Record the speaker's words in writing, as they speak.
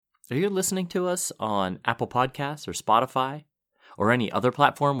Are you listening to us on Apple Podcasts or Spotify or any other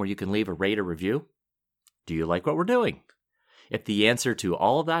platform where you can leave a rate or review? Do you like what we're doing? If the answer to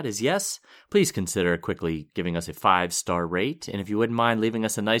all of that is yes, please consider quickly giving us a 5-star rate. And if you wouldn't mind leaving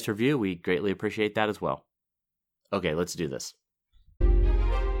us a nice review, we greatly appreciate that as well. Okay, let's do this.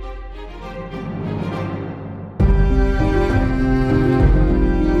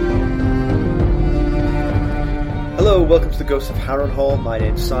 Hello, welcome to the Ghosts of Harrenhal. My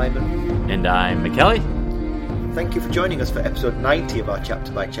name's Simon. And I'm McKelly. Thank you for joining us for episode 90 of our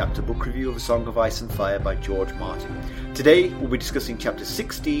chapter-by-chapter book review of A Song of Ice and Fire by George Martin. Today, we'll be discussing chapter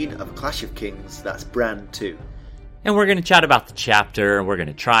 16 of A Clash of Kings, that's Bran 2. And we're going to chat about the chapter, we're going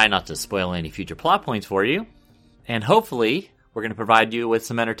to try not to spoil any future plot points for you, and hopefully, we're going to provide you with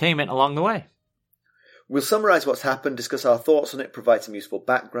some entertainment along the way. We'll summarise what's happened, discuss our thoughts on it, provide some useful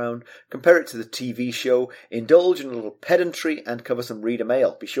background, compare it to the TV show, indulge in a little pedantry, and cover some reader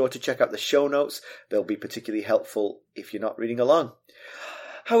mail. Be sure to check out the show notes. They'll be particularly helpful if you're not reading along.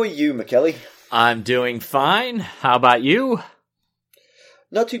 How are you, McKelly? I'm doing fine. How about you?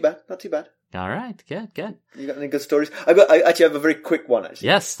 Not too bad, not too bad. All right, good. You got any good stories? I actually have a very quick one, actually.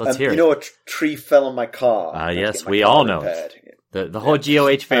 Yes, let's hear it. You know, a tree fell on my car. Yes, we all know it. The whole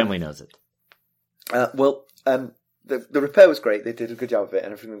GOH family knows it. The repair was great. They did a good job of it,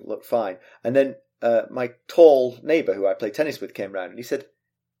 and everything looked fine. And then my tall neighbour, who I play tennis with, came round, and he said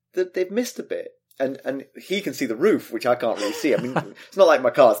that they've missed a bit. And he can see the roof, which I can't really see. I mean, it's not like my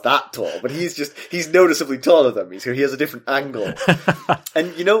car's that tall, but he's noticeably taller than me, so he has a different angle.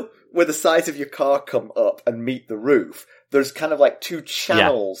 And you know, where the sides of your car come up and meet the roof, there's kind of like two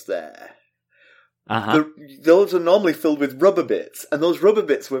channels there. Uh-huh. Those are normally filled with rubber bits, and those rubber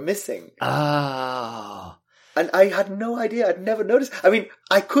bits were missing. Oh. And I had no idea. I'd never noticed. I mean,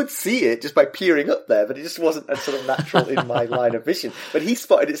 I could see it just by peering up there, but it just wasn't a sort of natural in my line of vision. But he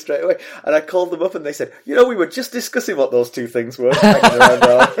spotted it straight away, and I called them up, and they said, "You know, we were just discussing what those two things were."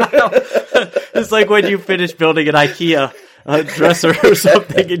 It's like when you finish building an IKEA dresser or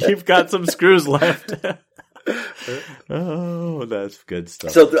something, and you've got some screws left. Oh, that's good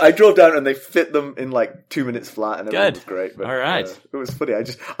stuff. So I drove down and they fit them in like 2 minutes flat, and everything was great. But, all right. It was funny.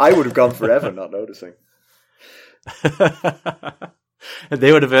 I would have gone forever not noticing. And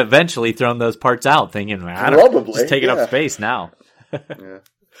they would have eventually thrown those parts out, thinking, "Probably just taking up space now." Yeah.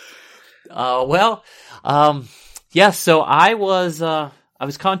 So I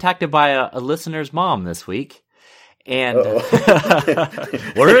was contacted by a listener's mom this week. And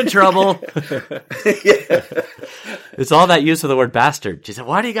we're in trouble. Yeah. It's all that use of the word bastard. She said,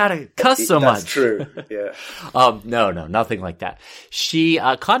 "Why do you gotta cuss so much?" That's true. Yeah. No, nothing like that. She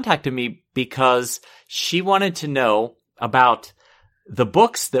contacted me because she wanted to know about the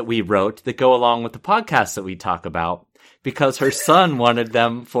books that we wrote that go along with the podcast that we talk about, because her son wanted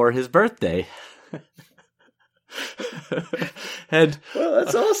them for his birthday. And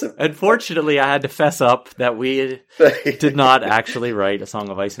that's awesome. Unfortunately, I had to fess up that we did not actually write A Song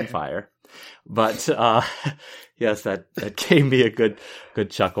of Ice and Fire. But yes, that gave me a good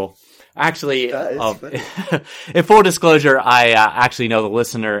chuckle. Actually, in full disclosure, I actually know the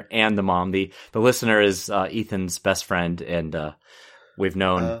listener and the mom. The listener is Ethan's best friend, and we've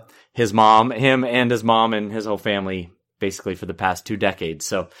known his mom, him and his mom and his whole family basically for the past 2 decades.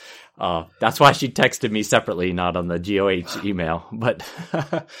 So that's why she texted me separately, not on the GOH email. But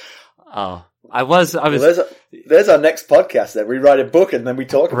I was. Well, there's our next podcast. Then we write a book and then we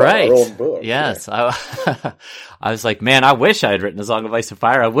talk about our own book. Yes, yeah. I was like, man, I wish I had written A Song of Ice and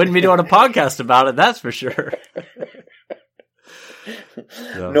Fire. I wouldn't be doing a podcast about it. That's for sure.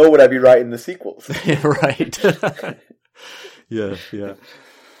 So. Nor would I be writing the sequels. Right. Yeah.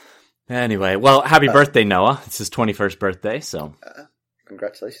 Anyway, well, happy birthday, Noah. It's his 21st birthday, so.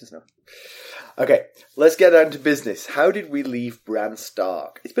 Congratulations, Noah. Okay, let's get down to business. How did we leave Bran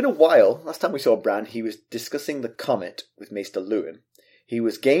Stark? It's been a while. Last time we saw Bran, he was discussing the Comet with Maester Luwin. He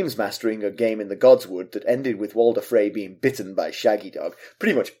was games mastering a game in the Godswood that ended with Walder Frey being bitten by Shaggy Dog.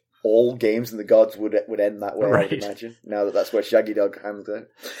 Pretty much all games in the Gods would end that way, right. I would imagine, now that that's where Shaggy Dog hangs out.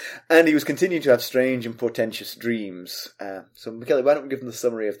 And he was continuing to have strange and portentous dreams. So, Michele, why don't we give them the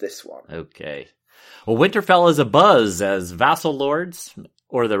summary of this one? Okay. Well, Winterfell is abuzz as vassal lords,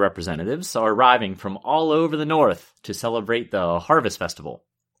 or their representatives, are arriving from all over the north to celebrate the Harvest Festival.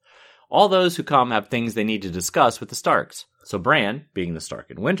 All those who come have things they need to discuss with the Starks. So Bran, being the Stark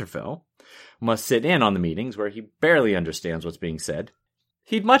in Winterfell, must sit in on the meetings where he barely understands what's being said.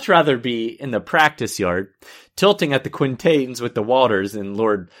 He'd much rather be in the practice yard, tilting at the quintains with the Walters in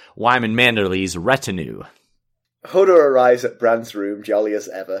Lord Wyman Manderly's retinue. Hodor arrives at Bran's room, jolly as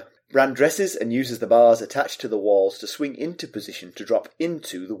ever. Bran dresses and uses the bars attached to the walls to swing into position to drop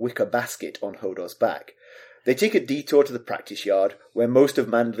into the wicker basket on Hodor's back. They take a detour to the practice yard, where most of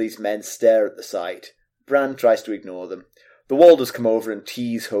Manderly's men stare at the sight. Bran tries to ignore them. The Walders come over and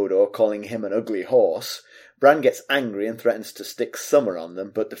tease Hodor, calling him an ugly horse. Bran gets angry and threatens to stick Summer on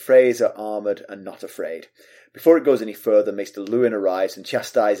them, but the Freys are armoured and not afraid. Before it goes any further, Maester Luwin arrives and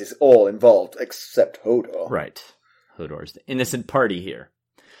chastises all involved, except Hodor. Right. Hodor's the innocent party here.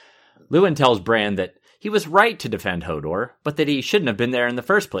 Luwin tells Bran that he was right to defend Hodor, but that he shouldn't have been there in the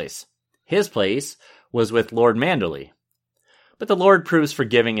first place. His place was with Lord Manderly. But the Lord proves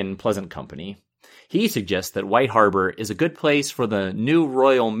forgiving and pleasant company. He suggests that White Harbor is a good place for the new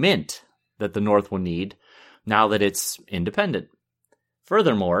royal mint that the North will need now that it's independent.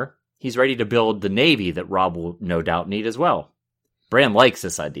 Furthermore, he's ready to build the navy that Robb will no doubt need as well. Bran likes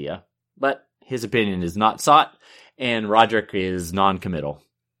this idea, but his opinion is not sought, and Roderick is non-committal.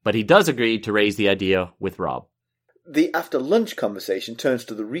 But he does agree to raise the idea with Robb. The after-lunch conversation turns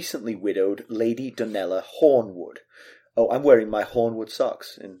to the recently widowed Lady Donella Hornwood. Oh, I'm wearing my Hornwood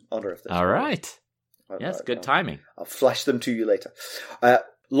socks in honour of this. All right. Yes, good timing. I'll flash them to you later.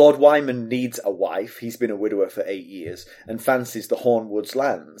 Lord Wyman needs a wife. He's been a widower for 8 years and fancies the Hornwood's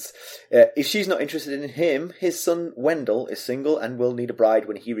lands. If she's not interested in him, his son Wendell is single and will need a bride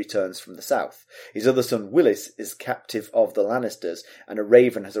when he returns from the south. His other son Willis is captive of the Lannisters, and a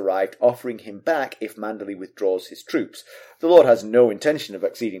raven has arrived offering him back if Manderly withdraws his troops. The Lord has no intention of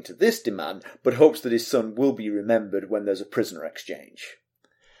acceding to this demand, but hopes that his son will be remembered when there's a prisoner exchange.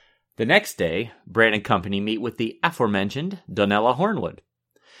 The next day, Bran and company meet with the aforementioned Donella Hornwood.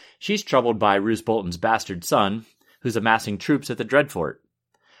 She's troubled by Roose Bolton's bastard son, who's amassing troops at the Dreadfort.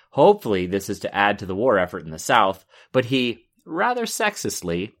 Hopefully this is to add to the war effort in the south, but he, rather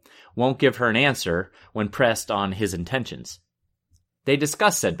sexistly, won't give her an answer when pressed on his intentions. They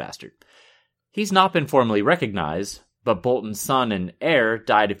discuss said bastard. He's not been formally recognized, but Bolton's son and heir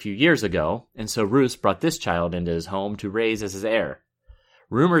died a few years ago, and so Roose brought this child into his home to raise as his heir.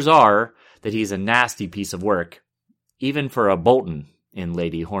 Rumors are that he's a nasty piece of work, even for a Bolton, in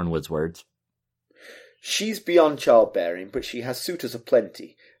Lady Hornwood's words. She's beyond childbearing, but she has suitors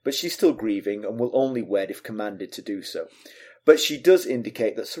aplenty, but she's still grieving and will only wed if commanded to do so. But she does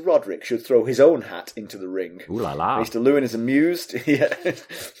indicate that Sir Roderick should throw his own hat into the ring. Ooh la la. Maester Luwin is amused.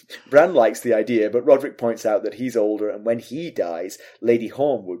 Bran likes the idea, but Roderick points out that he's older, and when he dies, Lady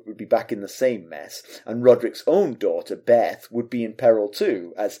Hornwood would be back in the same mess, and Roderick's own daughter, Beth, would be in peril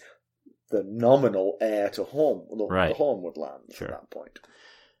too, as the nominal heir to the Hornwood lands at that point.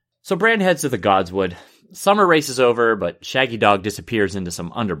 So Bran heads to the Godswood. Summer races over, but Shaggy Dog disappears into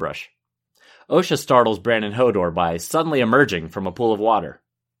some underbrush. Osha startles Bran and Hodor by suddenly emerging from a pool of water.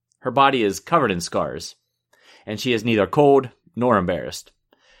 Her body is covered in scars, and she is neither cold nor embarrassed.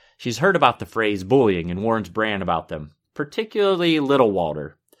 She's heard about the Freys bullying and warns Bran about them, particularly Little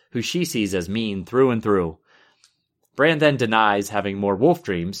Walder, who she sees as mean through and through. Bran then denies having more wolf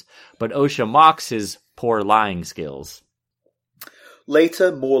dreams, but Osha mocks his poor lying skills.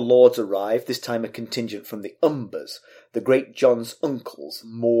 Later, more lords arrive, this time a contingent from the Umbers, the Great John's uncles,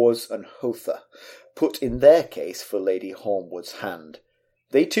 Mors and Hotha, put in their case for Lady Hornwood's hand.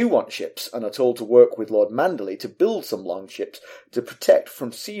 They too want ships, and are told to work with Lord Manderly to build some longships to protect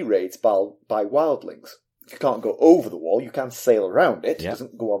from sea raids by wildlings. You can't go over the wall, you can sail around it, It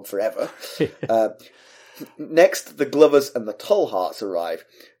doesn't go on forever. Next, the Glovers and the Tallhearts arrive.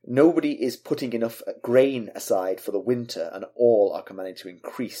 Nobody is putting enough grain aside for the winter, and all are commanded to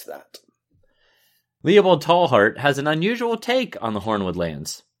increase that. Leopold Tallheart has an unusual take on the Hornwood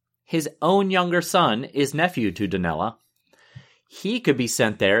lands. His own younger son is nephew to Donella. He could be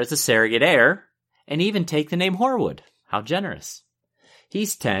sent there as a surrogate heir, and even take the name Horwood. How generous.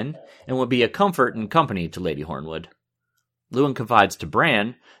 He's 10, and will be a comfort and company to Lady Hornwood. Luwin confides to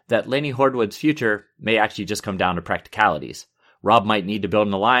Bran that Lady Hornwood's future may actually just come down to practicalities. Robb might need to build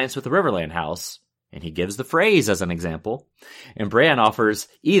an alliance with the Riverland House, and he gives the Freys as an example, and Bran offers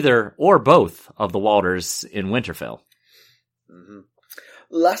either or both of the Walders in Winterfell. Mm-hmm.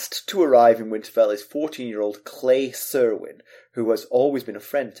 Last to arrive in Winterfell is 14-year-old Clay Serwyn, who has always been a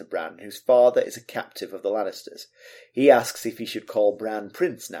friend to Bran, whose father is a captive of the Lannisters. He asks if he should call Bran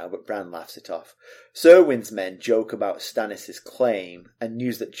Prince now, but Bran laughs it off. Serwyn's men joke about Stannis' claim, and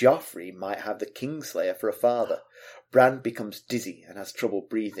news that Joffrey might have the Kingslayer for a father. Bran becomes dizzy and has trouble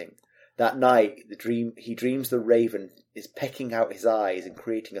breathing. That night, he dreams the raven is pecking out his eyes and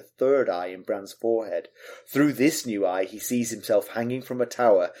creating a third eye in Bran's forehead. Through this new eye, he sees himself hanging from a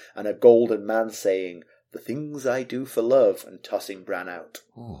tower and a golden man saying, "The things I do for love," and tossing Bran out.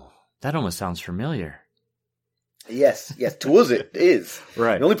 Oh, that almost sounds familiar. Yes. To us, it is.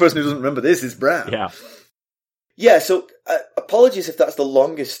 Right. The only person who doesn't remember this is Bran. Yeah. Yeah, so apologies if that's the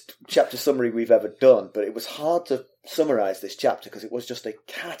longest chapter summary we've ever done, but it was hard to summarize this chapter because it was just a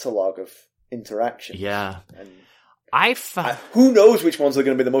catalogue of interaction. Yeah. And who knows which ones are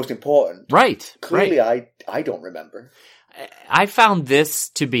going to be the most important? Right. Clearly, right. I don't remember. I found this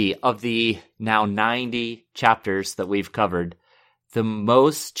to be, of the now 90 chapters that we've covered, the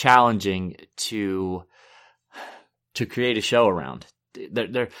most challenging to create a show around.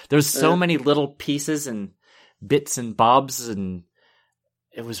 There's so many little pieces and bits and bobs, and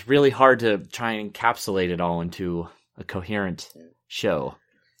it was really hard to try and encapsulate it all into a coherent show.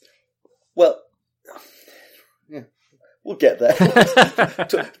 Well, yeah, we'll get there.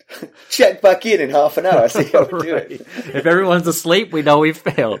 Check back in half an hour, see how we're doing. If everyone's asleep, we know we've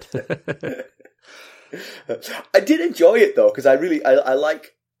failed. I did enjoy it though, because I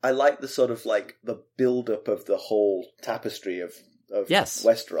like the sort of like the build up of the whole tapestry of yes.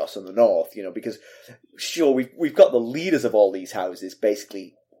 Westeros and the North, because sure we've got the leaders of all these houses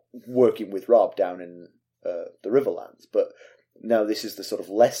basically working with Robb down in the Riverlands, but now this is the sort of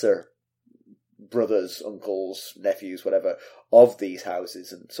lesser brothers, uncles, nephews, whatever, of these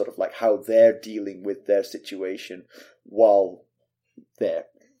houses, and sort of like how they're dealing with their situation while their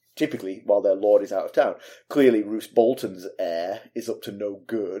lord is out of town. Clearly, Roose Bolton's heir is up to no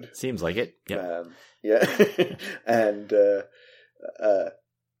good. Seems like it. Yep. Yeah. And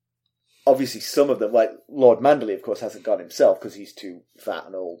obviously some of them, like Lord Manderley, of course, hasn't gone himself because he's too fat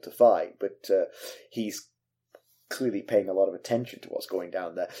and old to fight, but he's clearly paying a lot of attention to what's going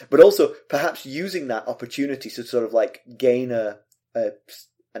down there. But also perhaps using that opportunity to sort of like gain an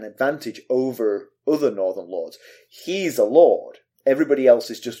advantage over other Northern lords. He's a lord. Everybody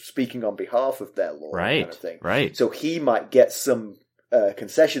else is just speaking on behalf of their lord, right, kind of thing. Right. So he might get some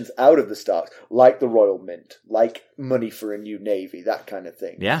concessions out of the Starks, like the Royal Mint, like money for a new navy, that kind of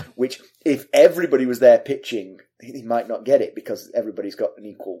thing. Yeah. Which, if everybody was there pitching, he might not get it because everybody's got an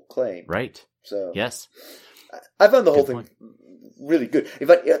equal claim. Right. So yes, I found the whole thing really good. In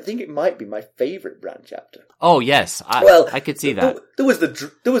fact, I think it might be my favourite Bran chapter. Oh yes, I could see that. There was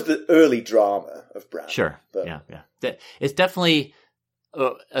the early drama of Bran. Sure. But yeah. It's definitely.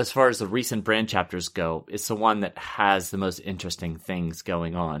 As far as the recent Bran chapters go, it's the one that has the most interesting things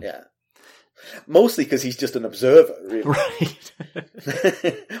going on. Yeah. Mostly because he's just an observer, really. Right.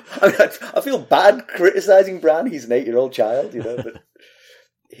 I feel bad criticizing Bran. He's an 8-year-old child, but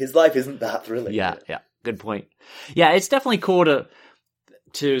his life isn't that thrilling. Yeah. Good point. Yeah, it's definitely cool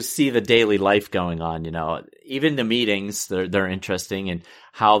to see the daily life going on, Even the meetings, they're interesting, and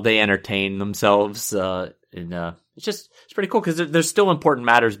how they entertain themselves, it's pretty cool because there's still important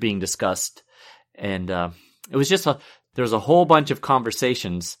matters being discussed, and it was just there was a whole bunch of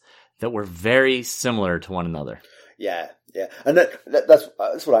conversations that were very similar to one another. Yeah, and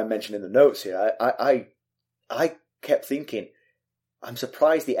that's what I mentioned in the notes here. I kept thinking, I'm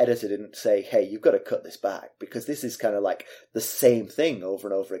surprised the editor didn't say, "Hey, you've got to cut this back," because this is kind of like the same thing over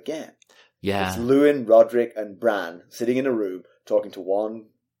and over again. Yeah, it's Lewin, Roderick, and Bran sitting in a room talking to one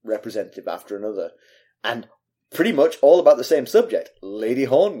representative after another, and pretty much all about the same subject, Lady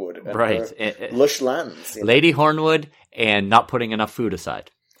Hornwood and her lush lands. Lady Hornwood and not putting enough food aside.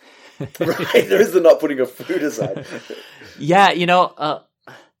 Right, there is the not putting enough food aside. Yeah,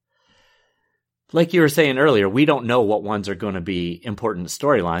 like you were saying earlier, we don't know what ones are going to be important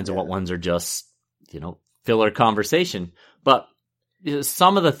storylines and what ones are just, filler conversation. But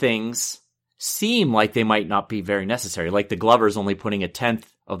some of the things seem like they might not be very necessary. Like the Glovers only putting 1/10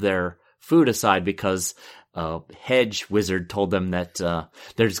 of their food aside because hedge wizard told them that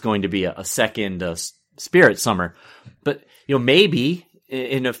there's going to be a second spirit summer. But maybe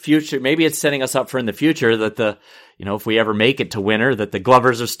in the future, maybe it's setting us up for in the future that if we ever make it to winter, that the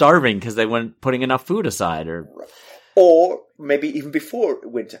Glovers are starving because they weren't putting enough food aside, or maybe even before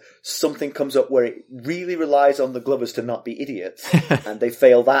winter, something comes up where it really relies on the Glovers to not be idiots, and they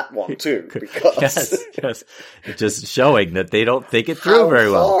fail that one too. Because yes, it's just showing that they don't think it through very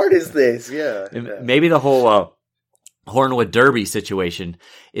well. How hard is this? Yeah. Maybe the whole Hornwood Derby situation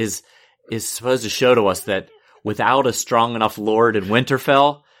is supposed to show to us that without a strong enough lord in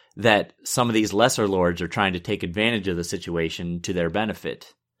Winterfell, that some of these lesser lords are trying to take advantage of the situation to their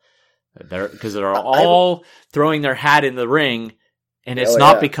benefit. Because they're all throwing their hat in the ring, and it's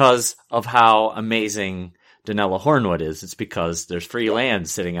not because of how amazing Donella Hornwood is. It's because there's free land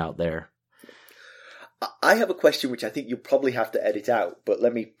sitting out there. I have a question which I think you'll probably have to edit out, but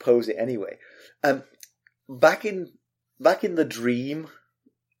let me pose it anyway. Back in the dream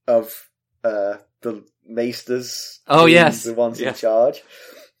of the Maesters, yes, the ones in charge,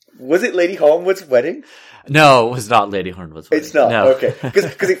 Was it Lady Hornwood's wedding? No, it was not Lady Hornwood's wedding. It's not? No. Okay.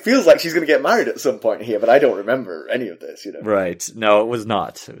 Because it feels like she's going to get married at some point here, but I don't remember any of this, you know. Right. No, it was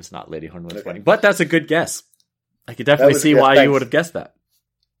not. It was not Lady Hornwood's wedding. But that's a good guess. I could definitely see why you would have guessed that.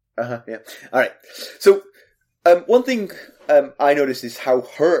 Yeah. All right. So, one thing I noticed is how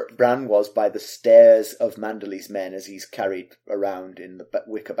hurt Bran was by the stares of Manderley's men as he's carried around in the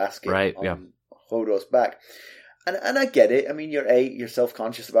wicker basket on Hodor's back. And I get it. I mean, you're 8, you're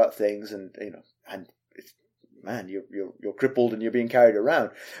self-conscious about things, and you know, and it's, man, you're crippled and you're being carried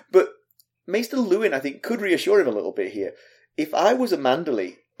around. But Maester Luwin, I think, could reassure him a little bit here. If I was a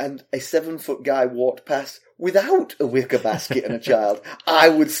Manderley and a 7-foot guy walked past without a wicker basket and a child, I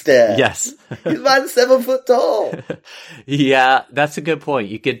would stare. Yes. This man's 7 foot tall. Yeah, that's a good point.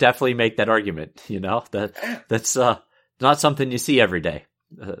 You could definitely make that argument, you know? That's not something you see every day.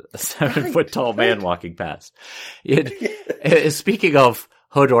 A 7-foot tall man walking past. Speaking of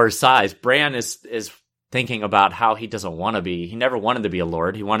Hodor's size, Bran is thinking about how he doesn't want to be. He never wanted to be a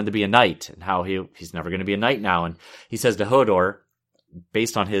lord. He wanted to be a knight, and how he's never going to be a knight now. And he says to Hodor,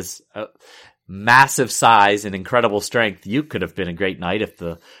 based on his massive size and incredible strength, you could have been a great knight if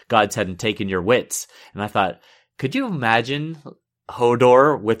the gods hadn't taken your wits. And I thought, could you imagine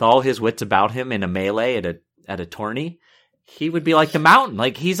Hodor with all his wits about him in a melee at a tourney? He would be like the mountain.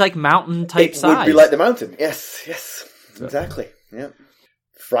 Like, he's like mountain type size. It would be like the mountain. Yes. Exactly. Yeah.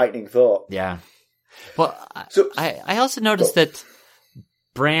 Frightening thought. Yeah. Well, so, I also noticed that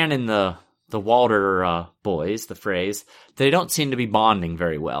Bran and the Walder boys, the Freys, they don't seem to be bonding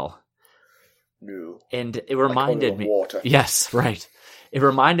very well. No. And it reminded me... Water. Yes, right. It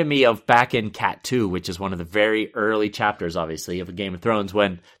reminded me of back in Cat 2, which is one of the very early chapters, obviously, of Game of Thrones,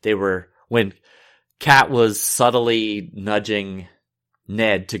 when Cat was subtly nudging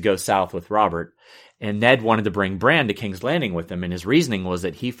Ned to go south with Robert, and Ned wanted to bring Bran to King's Landing with him, and his reasoning was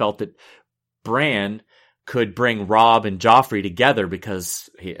that he felt that Bran could bring Robb and Joffrey together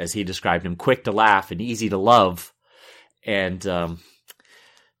because, as he described him, quick to laugh and easy to love. And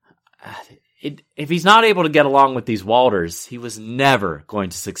if he's not able to get along with these Walders, he was never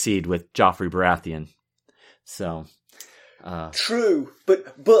going to succeed with Joffrey Baratheon. So, true, but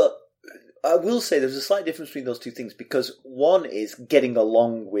I will say there's a slight difference between those two things, because one is getting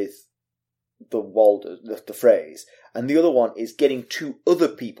along with the Walders, the Freys, and the other one is getting 2 other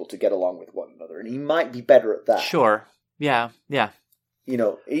people to get along with one another, and he might be better at that. Sure. Yeah. You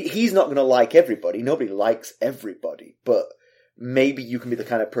know, he's not going to like everybody. Nobody likes everybody, but maybe you can be the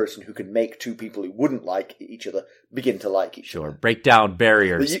kind of person who can make 2 people who wouldn't like each other begin to like each other. Sure. Break down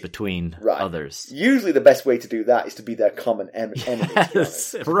barriers between others. Usually the best way to do that is to be their common enemy.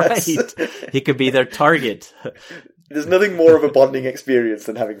 Yes, right. He could be their target. There's nothing more of a bonding experience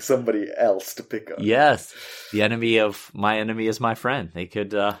than having somebody else to pick on. Yes. The enemy of my enemy is my friend. They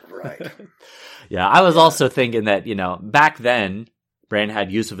could... Right. Yeah, I was also thinking that, you know, back then, Bran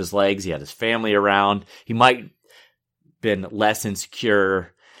had use of his legs. He had his family around. He might been less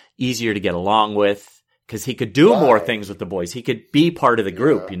insecure, easier to get along with, because he could do more things with the boys. He could be part of the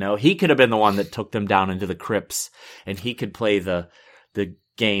group, you know. He could have been the one that took them down into the crypts, and he could play the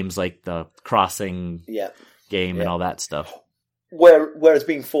games like the crossing game and all that stuff. Whereas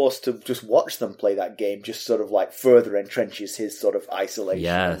being forced to just watch them play that game just sort of like further entrenches his sort of isolation.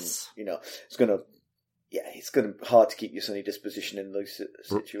 Yes. And, you know, it's going to hard to keep your sunny disposition in those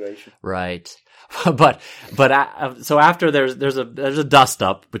situations. Right. But so after there's a dust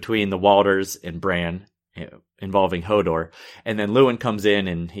up between the Walders and Bran, involving Hodor, and then Luwin comes in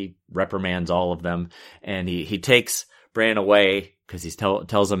and he reprimands all of them, and he takes Bran away because he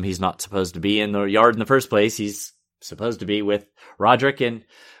tells him he's not supposed to be in the yard in the first place. He's supposed to be with Roderick and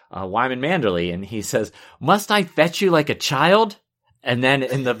Wyman Manderley, and he says, "Must I fetch you like a child?" And then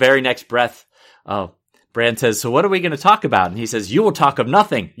in the very next breath, Bran says, "So what are we going to talk about?" And he says, "You will talk of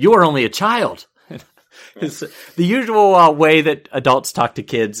nothing. You are only a child." It's the usual way that adults talk to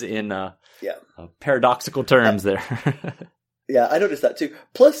kids in paradoxical terms there. Yeah, I noticed that too.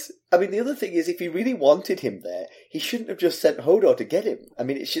 Plus, I mean, the other thing is, if he really wanted him there, he shouldn't have just sent Hodor to get him. I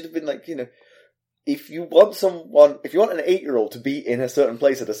mean, it should have been like, you know, if you want an 8-year-old to be in a certain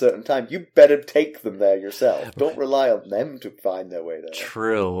place at a certain time, you better take them there yourself. Don't rely on them to find their way there.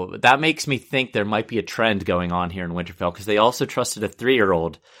 True. That makes me think there might be a trend going on here in Winterfell, because they also trusted a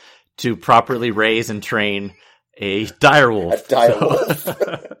 3-year-old to properly raise and train a direwolf. A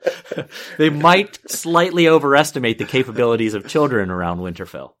direwolf. They might slightly overestimate the capabilities of children around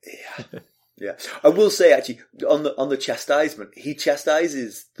Winterfell. Yeah. I will say, actually, on the chastisement, he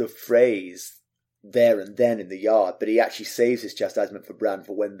chastises the Freys there and then in the yard, but he actually saves his chastisement for Bran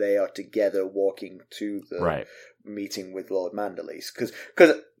for when they are together walking to the meeting with Lord Manderley. Because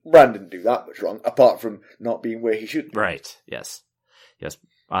Bran didn't do that much wrong, apart from not being where he should be. Right. Yes.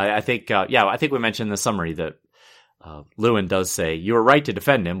 I think we mentioned in the summary that Lewin does say you were right to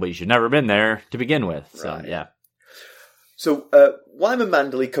defend him, but you should never have been there to begin with. So, Right. yeah. So, Wyman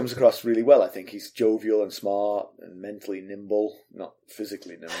Manderley comes across really well, I think. He's jovial and smart and mentally nimble. Not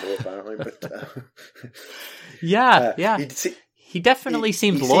physically nimble, apparently, but... Yeah. He definitely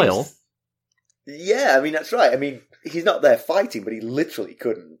seems loyal. Yeah, I mean, that's right. I mean, he's not there fighting, but he literally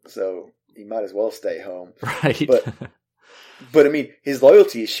couldn't, so he might as well stay home. Right. But I mean, his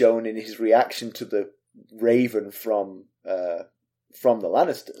loyalty is shown in his reaction to the Raven from the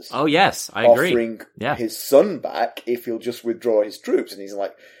Lannisters. Oh, yes, I agree. Offering his son back if he'll just withdraw his troops. And he's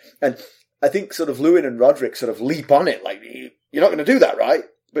like, and I think sort of Lewin and Roderick sort of leap on it, like, you're not going to do that, right?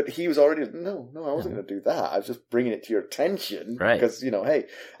 But he was already, no, I wasn't going to do that. I was just bringing it to your attention. Right. Because, hey,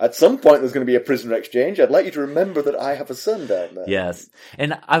 at some point there's going to be a prisoner exchange. I'd like you to remember that I have a son down there. Yes.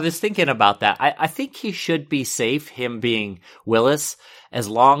 And I was thinking about that. I think he should be safe, him being Willis, as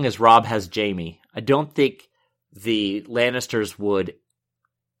long as Robb has Jaime. I don't think the Lannisters would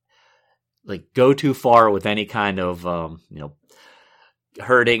go too far with any kind of,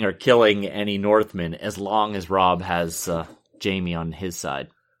 hurting or killing any Northmen as long as Robb has Jaime on his side.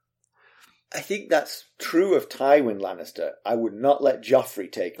 I think that's true of Tywin Lannister. I would not let Joffrey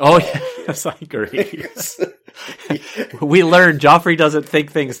take. Oh, yes, I agree. We learned Joffrey doesn't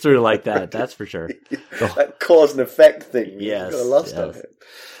think things through like that. That's for sure. That cause and effect thing. Yes. Got lost on him.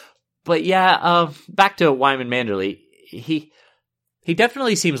 But back to Wyman Manderley. He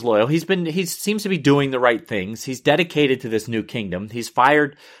definitely seems loyal. He seems to be doing the right things. He's dedicated to this new kingdom. He's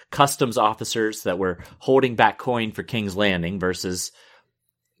fired customs officers that were holding back coin for King's Landing versus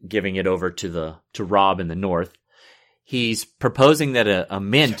giving it over to Robb in the north. He's proposing that a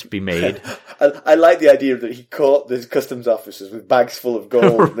mint be made. I like the idea that he caught the customs officers with bags full of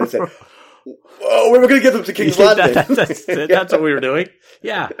gold. And they said, "Oh, we're going to give them to King's Landing." That's what we were doing.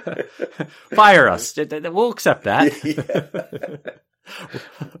 Yeah, fire us. We'll accept that.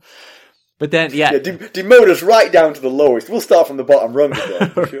 But then, demote us right down to the lowest. We'll start from the bottom rung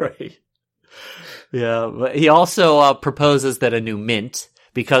again. For sure. Right. Yeah, but he also proposes that a new mint.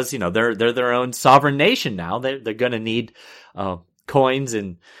 Because, they're their own sovereign nation now. They're going to need coins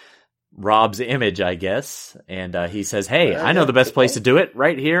in Robb's image, I guess. And he says, hey, I know the best place to do it,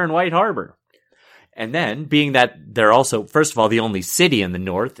 right here in White Harbor. And then, being that they're also, first of all, the only city in the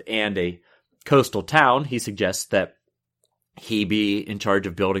north and a coastal town, he suggests that he be in charge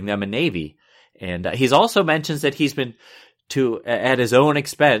of building them a navy. And he's also mentions that he's been, at his own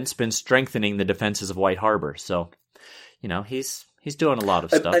expense, been strengthening the defenses of White Harbor. So, He's doing a lot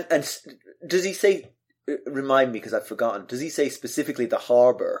of stuff. And does he say, remind me because I've forgotten, does he say specifically the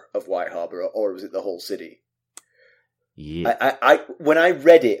harbour of White Harbor or was it the whole city? Yeah. I when I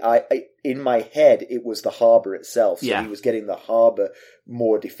read it, I in my head, it was the harbour itself. So he was getting the harbour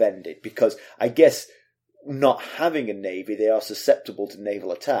more defended because I guess not having a navy, they are susceptible to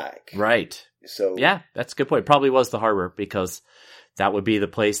naval attack. Right. So yeah, that's a good point. Probably was the harbour because that would be the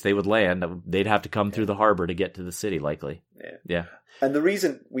place they would land. They'd have to come through the harbor to get to the city, likely. Yeah. And the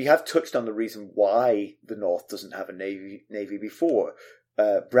reason, we have touched on the reason why the North doesn't have a navy before.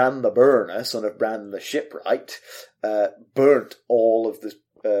 Bran the Burner, son of Bran the Shipwright, burnt all of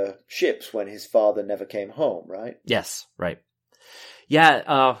the ships when his father never came home, right? Yes, right.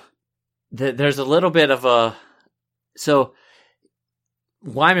 Yeah, there's a little bit of a... So...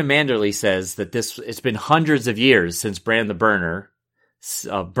 Wyman Manderley says that it's been hundreds of years since Bran the Burner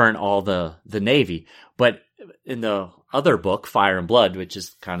burnt all the navy. But in the other book, Fire and Blood, which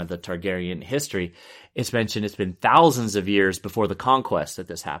is kind of the Targaryen history, it's mentioned it's been thousands of years before the conquest that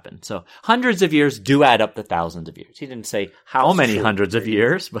this happened. So hundreds of years do add up to thousands of years. He didn't say how many hundreds of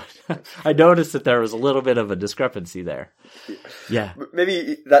years, but I noticed that there was a little bit of a discrepancy there. Yeah.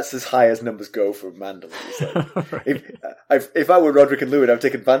 Maybe that's as high as numbers go for Manderley. Right. If I were Roderick and Lewin, I'd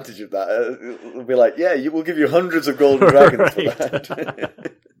take advantage of that. It'll be like, yeah, we'll give you hundreds of golden dragons for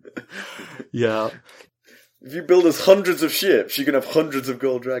that. Yeah. If you build us hundreds of ships, you can have hundreds of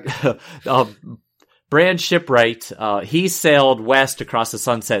gold dragons. Bran Shipwright, he sailed west across the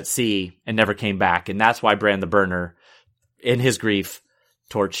Sunset Sea and never came back, and that's why Bran the Burner, in his grief,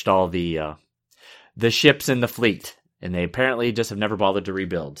 torched all the ships in the fleet, and they apparently just have never bothered to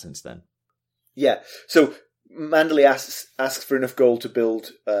rebuild since then. Yeah, so Manderley asks for enough gold to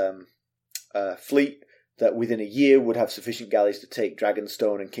build a fleet that within a year would have sufficient galleys to take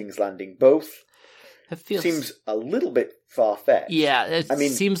Dragonstone and King's Landing both. It seems a little bit far-fetched. Yeah,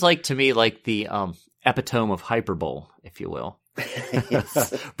 it seems like to me like the epitome of hyperbole, if you will.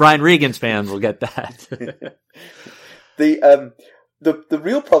 Brian Regan's fans will get that. the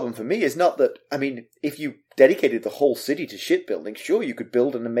real problem for me is not that, I mean, if you dedicated the whole city to shipbuilding, sure, you could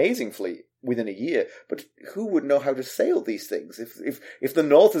build an amazing fleet within a year, but who would know how to sail these things? If the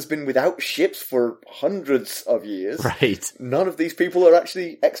North has been without ships for hundreds of years, right? None of these people are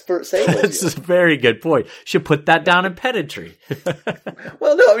actually expert sailors. That's a very good point. Should put that down in pedantry.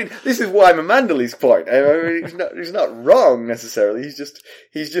 Well, no, I mean, this is why Mandaluy's point. I mean, he's not wrong necessarily.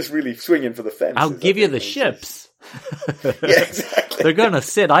 He's just really swinging for the fence. I'll give you the ships. Yeah, exactly. They're going to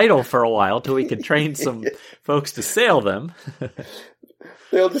sit idle for a while till we can train some folks to sail them.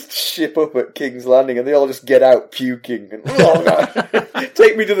 They all just ship up at King's Landing and they all just get out puking and, oh no,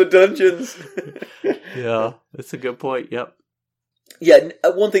 take me to the dungeons. Yeah, that's a good point, yep. Yeah,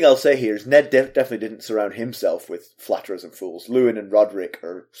 one thing I'll say here is Ned definitely didn't surround himself with flatterers and fools. Lewin and Roderick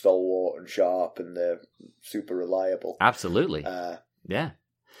are stalwart and sharp and they're super reliable. Absolutely. Yeah.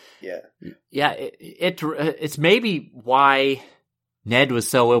 Yeah, it's maybe why Ned was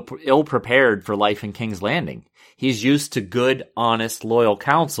so ill prepared for life in King's Landing. He's used to good, honest, loyal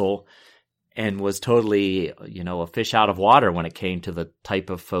counsel and was totally, a fish out of water when it came to the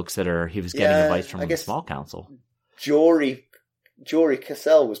type of folks that he was getting advice from in the small council. Jory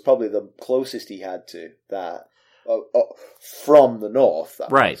Cassell was probably the closest he had to that from the North.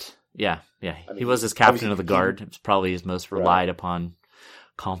 Right. Yeah. I mean, he was his captain of the guard. It was probably his most relied upon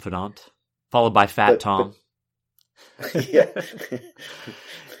confidant, followed by Fat Tom. Yeah.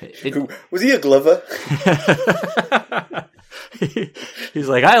 Was he a Glover? He's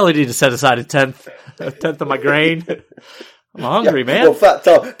like, I only need to set aside a tenth of my grain. I'm hungry, man. Well, Fat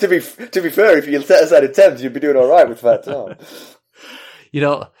Tom. To be fair, if you set aside a tenth, you'd be doing all right with Fat Tom.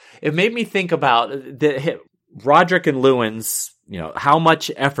 It made me think about Roderick and Lewin's. How much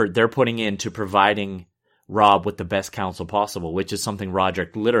effort they're putting into providing Robb with the best counsel possible, which is something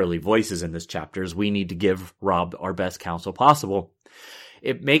Roderick literally voices in this chapter, is we need to give Robb our best counsel possible.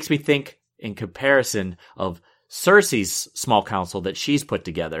 It makes me think in comparison of Cersei's small council that she's put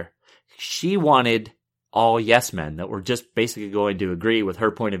together. She wanted all yes men that were just basically going to agree with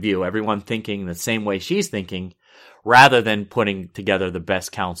her point of view, everyone thinking the same way she's thinking, rather than putting together the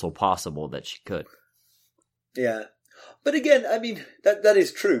best counsel possible that she could. Yeah. But again, I mean, that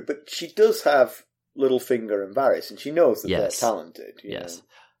is true, but she does have Littlefinger and Varys, and she knows that they're talented. Yes.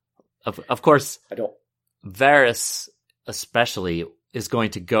 Of course, Varys especially is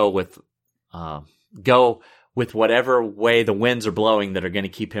going to go with whatever way the winds are blowing that are going to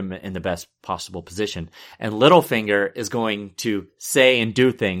keep him in the best possible position. And Littlefinger is going to say and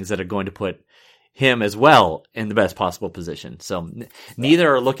do things that are going to put him as well in the best possible position. So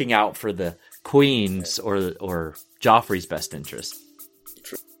neither are looking out for the Queen's or Joffrey's best interest.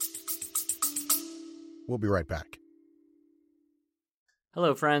 We'll be right back.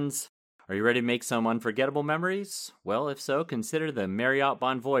 Hello, friends. Are you ready to make some unforgettable memories? Well, if so, consider the Marriott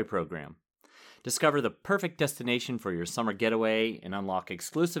Bonvoy program. Discover the perfect destination for your summer getaway and unlock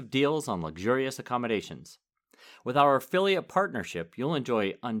exclusive deals on luxurious accommodations. With our affiliate partnership, you'll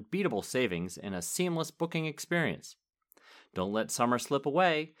enjoy unbeatable savings and a seamless booking experience. Don't let summer slip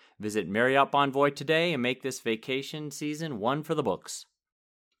away. Visit Marriott Bonvoy today and make this vacation season one for the books.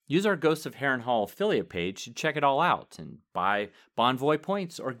 Use our Ghosts of Harrenhal affiliate page to check it all out and buy Bonvoy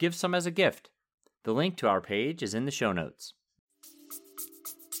points or give some as a gift. The link to our page is in the show notes.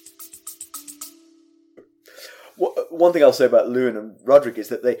 One thing I'll say about Lewin and Roderick is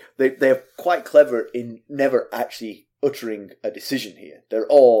that they are quite clever in never actually uttering a decision here. They're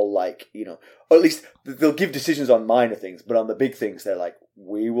all like, or at least they'll give decisions on minor things, but on the big things, they're like,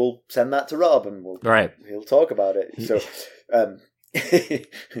 we will send that to Robb and he'll talk about it. So,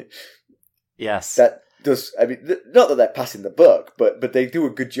 yes, that does. I mean, not that they're passing the buck, but they do a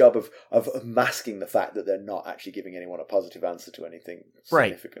good job of masking the fact that they're not actually giving anyone a positive answer to anything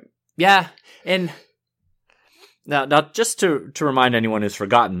significant. Yeah, and now just to remind anyone who's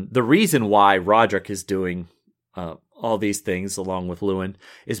forgotten, the reason why Roderick is doing all these things along with Lewin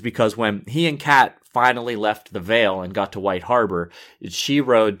is because when he and Kat finally left the Vale and got to White Harbor, she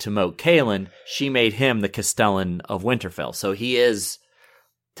rode to Moat Cailin. She made him the Castellan of Winterfell. So he is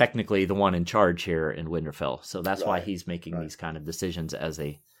technically the one in charge here in Winterfell. So that's why he's making these kind of decisions as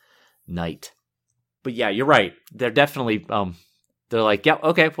a knight. But yeah, you're right. They're definitely they're like, yeah,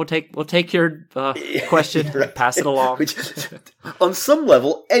 okay, we'll take your question, pass it along. Which, on some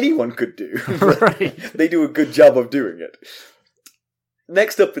level, anyone could do. Right. They do a good job of doing it.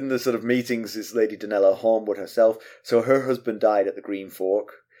 Next up in the sort of meetings is Lady Donella Hornwood herself. So her husband died at the Green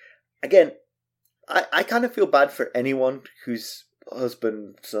Fork. Again, I kind of feel bad for anyone whose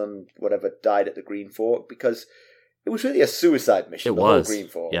husband, son, whatever, died at the Green Fork, because it was really a suicide mission. It was. Whole Green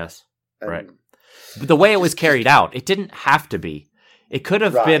Fork. Yes. Right. But the way it was carried out, it didn't have to be. It could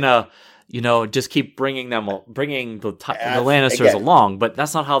have Right. been just keep bringing the Lannisters again. along, but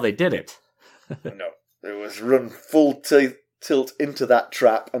that's not how they did it. No, it was run full tilt into that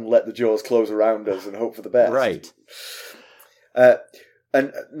trap and let the jaws close around us and hope for the best. Right.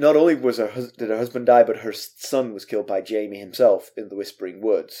 And not only did her husband die, but her son was killed by Jaime himself in the Whispering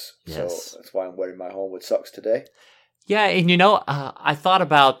Woods. Yes. So that's why I'm wearing my Hornwood socks today. Yeah, and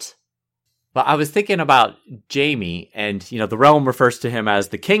I was thinking about Jaime, and the realm refers to him as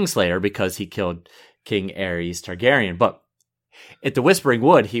the Kingslayer because he killed King Aerys Targaryen, but at the Whispering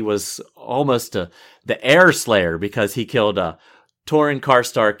Wood, he was almost the heir slayer because he killed Torrhen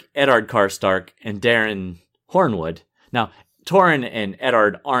Karstark, Eddard Karstark, and Daeron Hornwood. Now, Torrhen and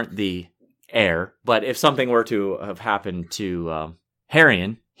Eddard aren't the heir, but if something were to have happened to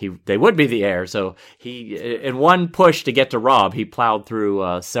Harrion, they would be the heir. So he, in one push to get to Robb, he plowed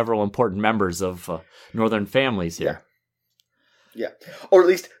through several important members of northern families here. Yeah, or at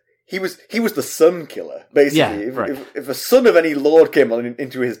least he was the son killer. Basically, Yeah, right. if a son of any lord came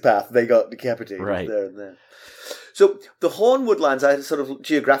into his path, they got decapitated Right. there and then. So the Hornwood lands, sort of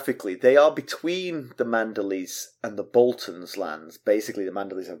geographically, they are between the Manderleys and the Boltons lands. Basically, the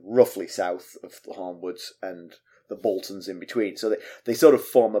Manderleys are roughly south of the Hornwoods, and the Boltons in between. So they sort of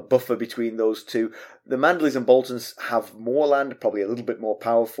form a buffer between those two. The Manderleys and Boltons have more land, probably a little bit more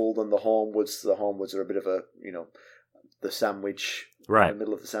powerful than the Hornwoods. The Hornwoods are a bit of a, the sandwich, Right. in the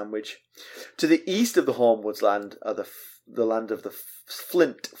middle of the sandwich. To the east of the Hornwoods land are the land of the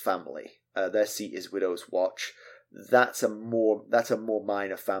Flint family. Their seat is Widow's Watch. That's a more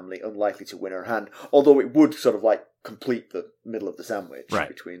minor family, unlikely to win her hand. Although it would sort of like complete the middle of the sandwich Right.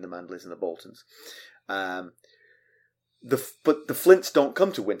 between the Manderleys and the Boltons. But the Flints don't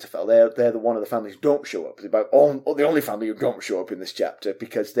come to Winterfell. They're the one of the families who don't show up. They're the only family who don't show up in this chapter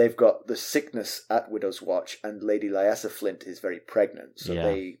because they've got the sickness at Widow's Watch, and Lady Lyessa Flint is very pregnant, so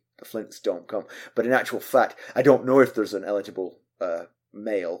the Flints don't come. But in actual fact, I don't know if there's an eligible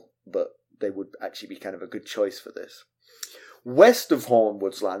male, but they would actually be kind of a good choice for this. West of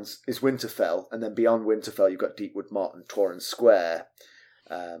Hornwood's lands is Winterfell, and then beyond Winterfell you've got Deepwood Motte and Torrhen Square.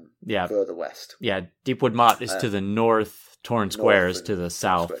 Further west. Yeah, Deepwood Motte is to the north, Torrhen Square is to the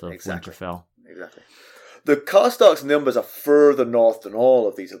south of Winterfell. Exactly. The Karstarks' numbers are further north than all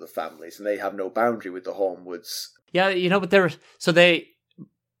of these other families, and they have no boundary with the Hornwoods. Yeah, but the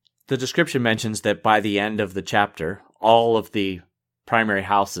description mentions that by the end of the chapter, all of the primary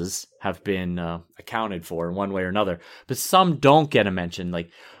houses have been accounted for in one way or another, but some don't get a mention, like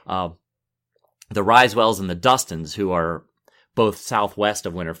the Risewells and the Dustons, who are both southwest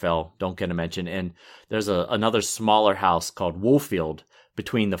of Winterfell, don't get a mention, and there's another smaller house called Wolffield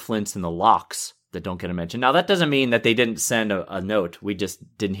between the Flints and the Locks that don't get a mention. Now, that doesn't mean that they didn't send a note. We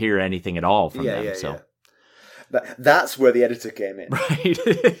just didn't hear anything at all from them. So. That's where the editor came in. Right.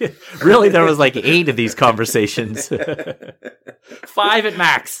 Really, there was like 8 of these conversations. 5 at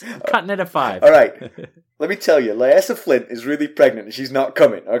max. I'm cutting it at 5. All right. Let me tell you, Lyessa Flint is really pregnant and she's not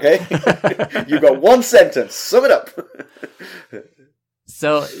coming, okay? You've got one sentence. Sum it up.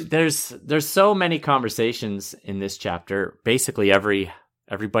 So there's so many conversations in this chapter. Basically,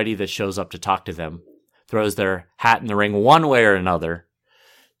 everybody that shows up to talk to them throws their hat in the ring one way or another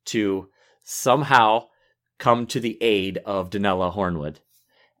to somehow come to the aid of Danella Hornwood.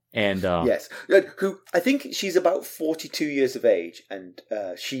 And yes, who I think she's about 42 years of age, and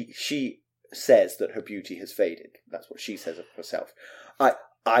she says that her beauty has faded. That's what she says of herself.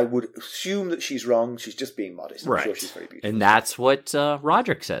 I would assume that she's wrong. She's just being modest. I'm sure she's very beautiful. And that's what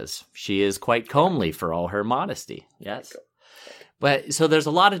Roderick says. She is quite comely for all her modesty. Yes. But so there's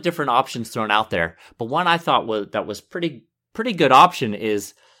a lot of different options thrown out there. But one I thought was pretty good option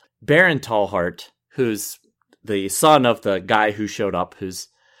is Baron Tallheart, who's the son of the guy who showed up, who's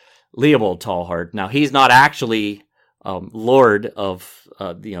Leopold Tallheart. Now, he's not actually Lord of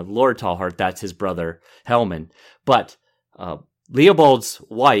Lord Tallheart. That's his brother Helman. But Leopold's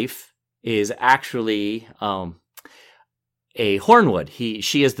wife is actually a Hornwood.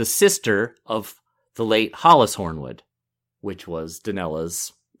 She is the sister of the late Hollis Hornwood, which was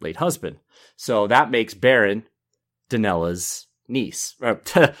Danella's late husband. So that makes Baron Danella's niece.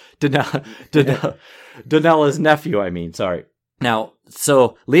 Danella's nephew, I mean, sorry. Now,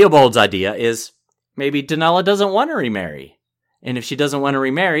 so Leopold's idea is maybe Danella doesn't want to remarry. And if she doesn't want to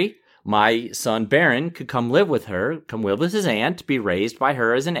remarry, my son Baron could come live with his aunt, be raised by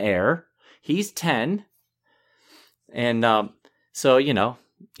her as an heir. He's 10. And so,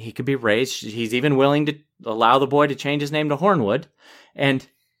 he could be raised. He's even willing to allow the boy to change his name to Hornwood. And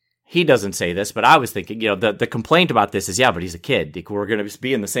he doesn't say this, but I was thinking, the complaint about this is, but he's a kid. We're going to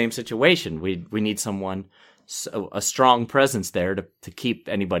be in the same situation. We need someone, a strong presence there to keep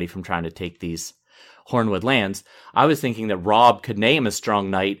anybody from trying to take these Hornwood lands. I was thinking that Robb could name a strong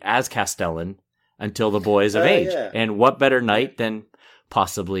knight as Castellan until the boy is of age. Yeah. And what better knight than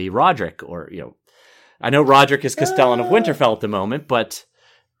possibly Roderick? Or, I know Roderick is Castellan of Winterfell at the moment, but,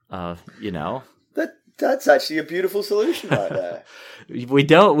 That's actually a beautiful solution right there. We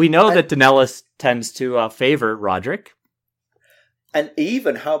know that Daenerys tends to favor Roderick. And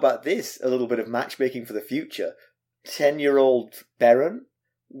even, how about this? A little bit of matchmaking for the future. 10-year-old Bran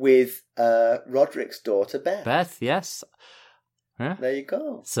with Roderick's daughter, Beth. Beth, yes. Huh? There you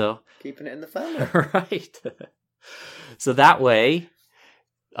go. So keeping it in the family. Right. So that way,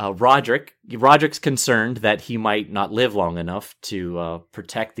 Roderick's concerned that he might not live long enough to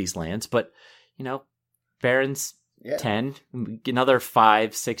protect these lands, but, Baron's 10, another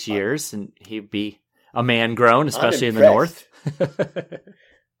 5-6 years, and he'd be a man grown, especially in the north.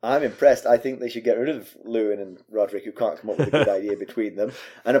 I'm impressed. I think they should get rid of Lewin and Roderick, who can't come up with a good idea between them,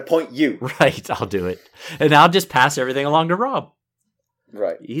 and appoint you. Right, I'll do it. And I'll just pass everything along to Robb.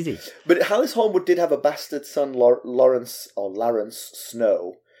 Right. Easy. But Hallis Hornwood did have a bastard son, Lawrence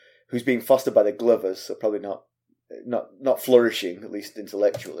Snow, who's being fostered by the Glovers, so probably not flourishing, at least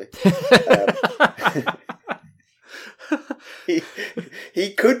intellectually.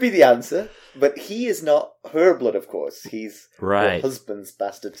 He could be the answer, but he is not her blood, of course. He's her husband's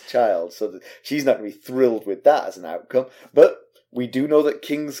bastard child, so she's not going to be thrilled with that as an outcome. But we do know that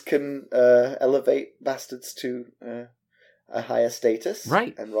kings can elevate bastards to a higher status,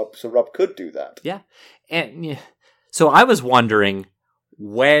 right? And Robb could do that. Yeah, and so I was wondering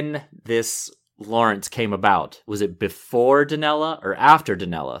when this Lawrence came about. Was it before Daenerys or after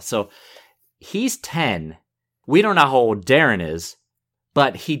Daenerys? So he's 10. We don't know how old Darren is,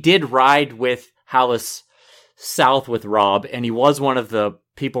 but he did ride with Hallis south with Robb, and he was one of the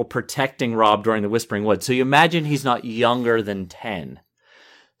people protecting Robb during the Whispering Wood. So you imagine he's not younger than 10.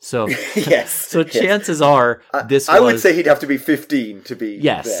 So yes. So chances are I would say he'd have to be 15 to be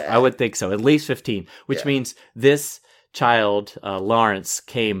there. I would think so. At least 15, which means this child, Lawrence,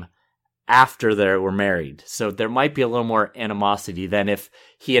 came after they were married. So there might be a little more animosity than if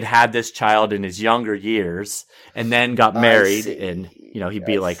he had this child in his younger years and then got married and, he'd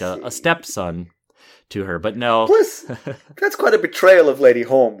be like a stepson to her. But no. Plus, that's quite a betrayal of Lady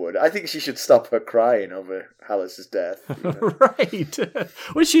Hornwood. I think she should stop her crying over Hallis's death. Right.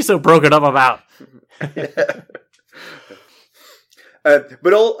 What's she so broken up about?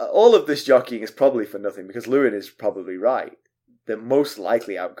 But all of this jockeying is probably for nothing, because Lewin is probably right. The most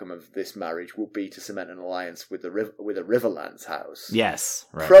likely outcome of this marriage will be to cement an alliance with a Riverlands house. Yes,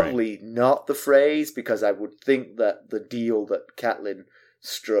 right. Probably not the Freys, because I would think that the deal that Catelyn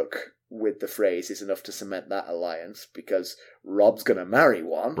struck with the Freys is enough to cement that alliance, because Robb's going to marry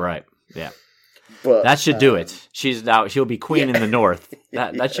one. Right. Yeah. But that should do it. She'll be queen in the north.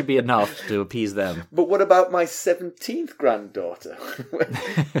 That should be enough to appease them. But what about my 17th granddaughter?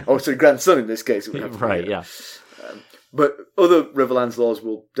 Grandson in this case. Right. Yeah. But other Riverlands laws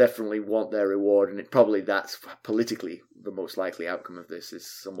will definitely want their reward, and that's politically the most likely outcome of this is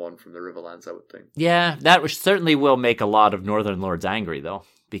someone from the Riverlands, I would think. Yeah, that certainly will make a lot of Northern Lords angry, though,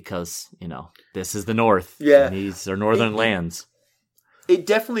 because, this is the North. Yeah. And these are Northern lands. It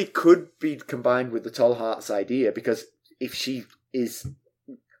definitely could be combined with the Tall Heart's idea, because if she is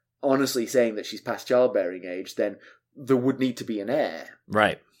honestly saying that she's past childbearing age, then there would need to be an heir.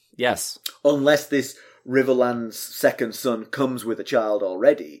 Right. Yes. Unless this Riverland's second son comes with a child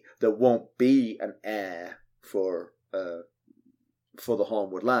already, there won't be an heir for the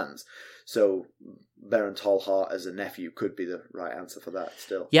Hornwood lands. So Baron Tallheart as a nephew could be the right answer for that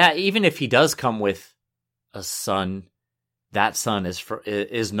still. Yeah, even if he does come with a son, that son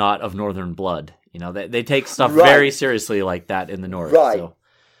is not of Northern blood. They take stuff very seriously like that in the North. Right. So.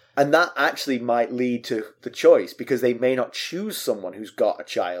 And that actually might lead to the choice, because they may not choose someone who's got a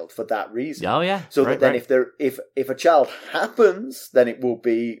child for that reason. Oh yeah. So then if a child happens, then it will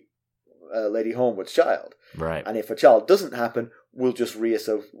be Lady Hornwood's child. Right. And if a child doesn't happen, we'll just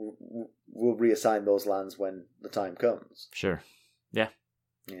reassign those lands when the time comes. Sure. Yeah.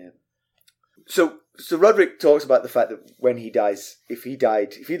 Yeah. So Roderick talks about the fact that when he dies, if he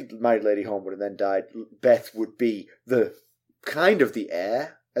married Lady Hornwood and then died, Beth would be the kind of the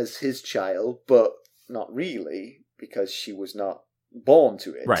heir as his child, but not really, because she was not born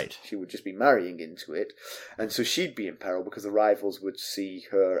to it. Right. She would just be marrying into it. And so she'd be in peril, because the rivals would see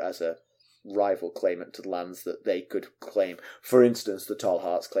her as a rival claimant to the lands that they could claim. For instance, the Tall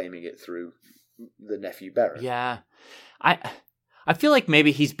Hearts claiming it through the nephew Beren. Yeah. I feel like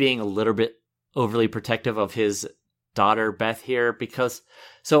maybe he's being a little bit overly protective of his daughter Beth here, because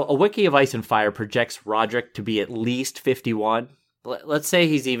so a wiki of Ice and Fire projects Roderick to be at least 51. Let's say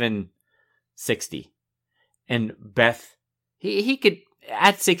he's even 60. And Beth, he could,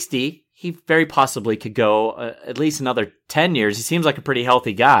 at 60, he very possibly could go at least another 10 years. He seems like a pretty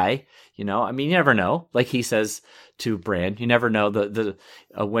healthy guy. You know, I mean, you never know. Like he says to Bran, you never know the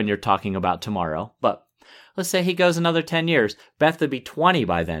when you're talking about tomorrow. But let's say he goes another 10 years. Beth would be 20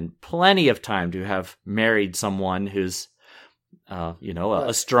 by then. Plenty of time to have married someone who's, a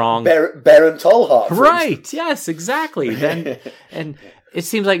strong... Baron Tallheart. Right, yes, exactly. Then, and it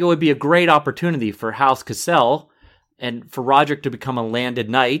seems like it would be a great opportunity for House Cassell and for Roderick to become a landed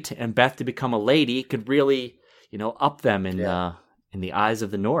knight and Beth to become a lady could really, up them in the eyes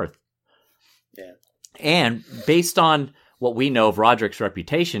of the North. Yeah. And based on what we know of Roderick's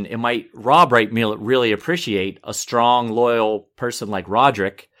reputation, it might Rob really appreciate a strong, loyal person like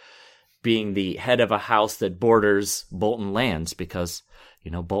Roderick being the head of a house that borders Bolton lands, because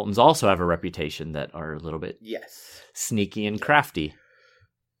Boltons also have a reputation that are a little bit sneaky and crafty.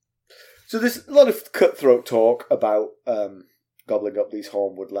 So there's a lot of cutthroat talk about gobbling up these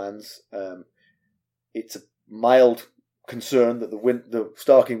Hornwood lands. It's a mild concern that the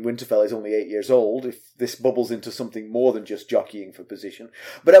Stark in Winterfell is only 8 years old if this bubbles into something more than just jockeying for position.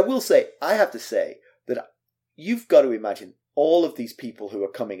 But I have to say that you've got to imagine all of these people who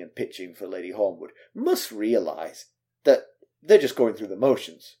are coming and pitching for Lady Hornwood must realise that they're just going through the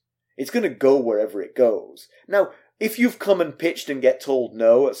motions. It's going to go wherever it goes. Now, if you've come and pitched and get told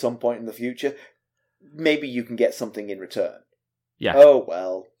no at some point in the future, maybe you can get something in return. Yeah. Oh,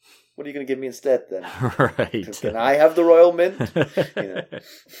 well, what are you going to give me instead then? Right. Can I have the royal mint?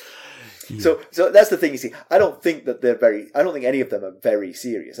 So that's the thing, you see. I don't think any of them are very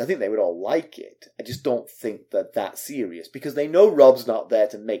serious. I think they would all like it. I just don't think that that's serious because they know Rob's not there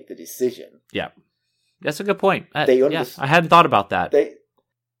to make the decision. Yeah. That's a good point. I hadn't thought about that.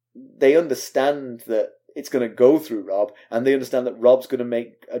 They understand that it's going to go through Rob, and they understand that Rob's going to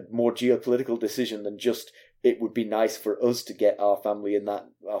make a more geopolitical decision than just it would be nice for us to get our family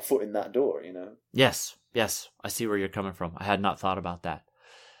our foot in that door, Yes. I see where you're coming from. I had not thought about that.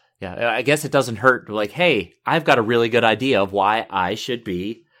 Yeah, I guess it doesn't hurt. Like, hey, I've got a really good idea of why I should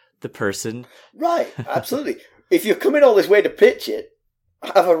be the person. Right, absolutely. If you're coming all this way to pitch it,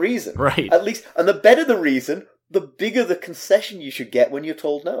 have a reason. Right. At least, and the better the reason, the bigger the concession you should get when you're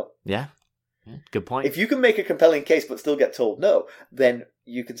told no. Yeah, good point. If you can make a compelling case but still get told no, then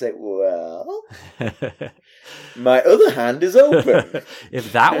you can say, well, my other hand is open.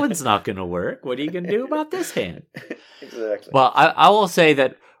 If that one's not going to work, what are you going to do about this hand? Exactly. Well, I will say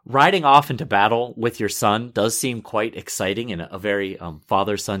that riding off into battle with your son does seem quite exciting and a very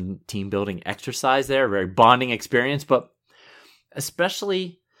father-son team-building exercise there, a very bonding experience, but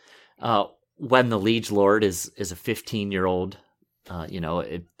especially when the Liege Lord is a 15-year-old,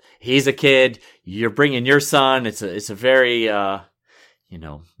 he's a kid, you're bringing your son, it's a very,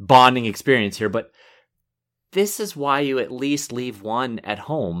 bonding experience here, but this is why you at least leave one at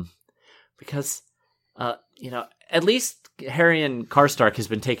home, because, at least Harry Karstark has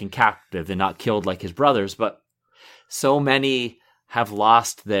been taken captive and not killed like his brothers, but so many have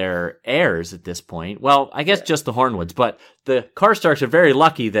lost their heirs at this point. Well, I guess just the Hornwoods, but the Karstarks are very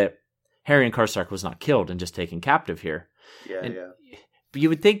lucky that Harry Karstark was not killed and just taken captive here. Yeah. But you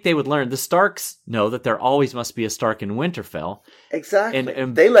would think they would learn. The Starks know that there always must be a Stark in Winterfell. Exactly.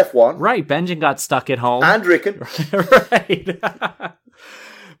 And they left one. Right. Benjen got stuck at home. And Rickon. Right.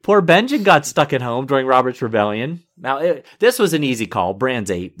 Poor Benjen got stuck at home during Robert's Rebellion. Now, this was an easy call.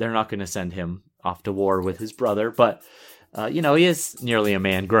 Bran's 8. They're not going to send him off to war with his brother. But, he is nearly a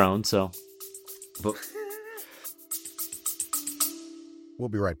man grown, so... We'll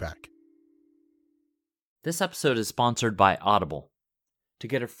be right back. This episode is sponsored by Audible. To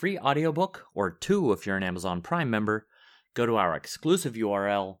get a free audiobook, or 2 if you're an Amazon Prime member, go to our exclusive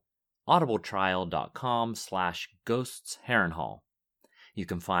URL, audibletrial.com/ghostsharrenhal. You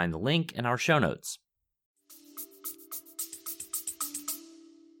can find the link in our show notes.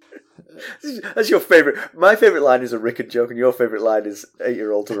 That's your favorite. My favorite line is a Rickon joke, and your favorite line is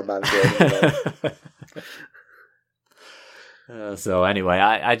 8-year-old to a man grown. So anyway,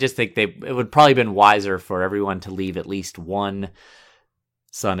 I just think it would probably been wiser for everyone to leave at least one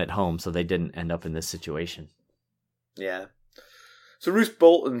son at home so they didn't end up in this situation. Yeah. So Roose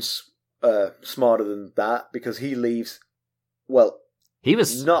Bolton's smarter than that because he leaves, he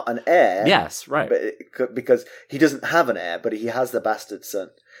was not an heir. Yes, right. But because he doesn't have an heir, but he has the bastard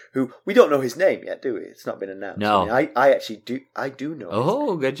son, who we don't know his name yet, do we? It's not been announced. No, I actually do. I do know.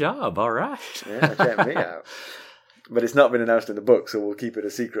 Oh, good job! All right. Yeah, check me out. but it's not been announced in the book, so we'll keep it a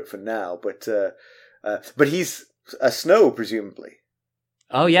secret for now. But he's a Snow, presumably.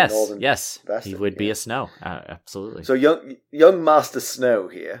 Oh yes, yes, he would be a Snow, absolutely. So young Master Snow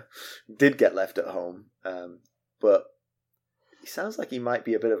here did get left at home, but he sounds like he might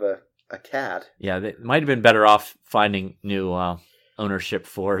be a bit of a cad. Yeah, they might have been better off finding new ownership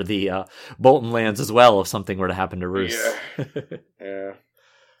for the Bolton lands as well if something were to happen to Roose. Yeah.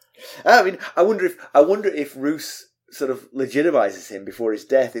 I mean, I wonder if Roose sort of legitimizes him before his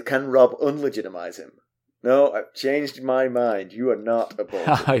death. Can Robb unlegitimize him? No, I've changed my mind. You are not a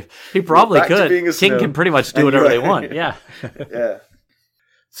Bolton. He probably could. King can pretty much do whatever they want. Yeah. Yeah.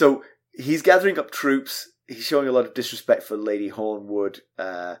 So he's gathering up troops. He's showing a lot of disrespect for Lady Hornwood.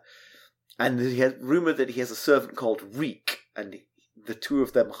 And he has rumored that he has a servant called Reek, and the two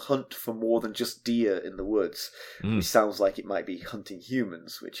of them hunt for more than just deer in the woods, which sounds like it might be hunting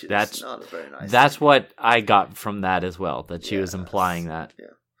humans, which is not a very nice That's thing. What I got from that as well, that she was implying that. Yeah.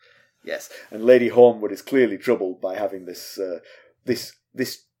 Yes, and Lady Hornwood is clearly troubled by having this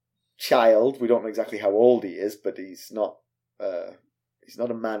child. We don't know exactly how old he is, but he's not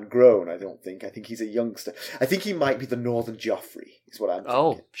a man grown, I don't think. I think he's a youngster. I think he might be the Northern Joffrey, is what I'm thinking.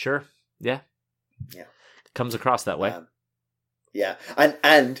 Oh, sure. Yeah. Comes across that way. Yeah,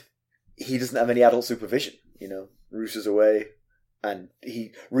 and he doesn't have any adult supervision. Roose is away, and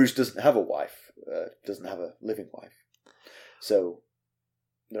Roose doesn't have a wife, doesn't have a living wife, so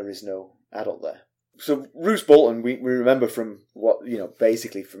there is no adult there. So Roose Bolton, we remember from what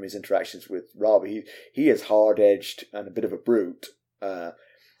basically from his interactions with Robb, he is hard edged and a bit of a brute, and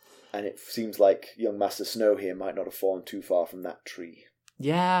it seems like young Master Snow here might not have fallen too far from that tree.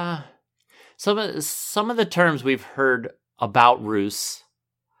 Yeah, some of the terms we've heard about Roose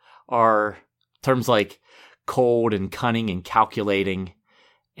are terms like cold and cunning and calculating,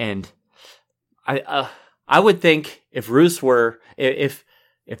 and I would think if Roose were if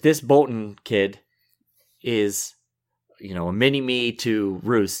this Bolton kid is a mini-me to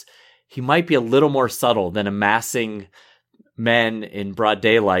Roose, he might be a little more subtle than amassing men in broad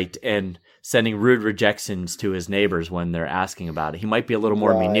daylight and sending rude rejections to his neighbors when they're asking about it. He might be a little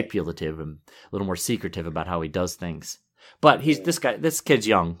more manipulative and a little more secretive about how he does things. But this kid's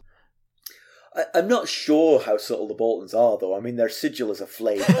young. I'm not sure how subtle the Boltons are, though. I mean, their sigil is a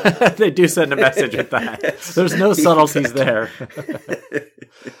flame. They do send a message with that. There's no subtleties there.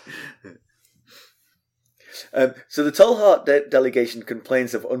 So the Tallheart delegation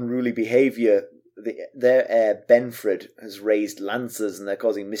complains of unruly behaviour. Their heir, Benfred, has raised lancers and they're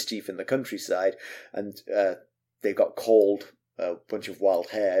causing mischief in the countryside. And they got called a bunch of wild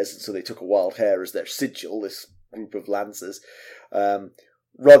hares, and so they took a wild hare as their sigil, this group of lancers.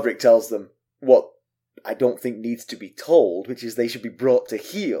 Roderick tells them what I don't think needs to be told, which is they should be brought to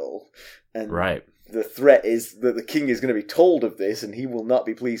heel. And the threat is that the king is going to be told of this, and he will not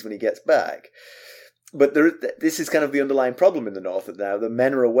be pleased when he gets back. But this is kind of the underlying problem in the North now. The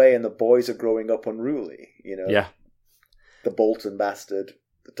men are away and the boys are growing up unruly, Yeah. The Bolton bastard,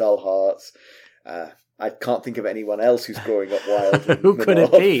 the Tallhearts. I can't think of anyone else who's growing up wild. Who could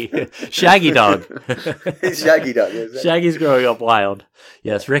it be? Shaggy Dog. It's Shaggy Dog. Exactly. Shaggy's growing up wild.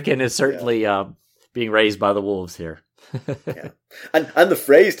 Yes, Rickon is certainly being raised by the wolves here. Yeah, and the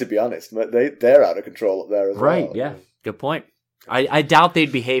Freys, to be honest, they're out of control up there as well. Right, yeah. Good point. I doubt they'd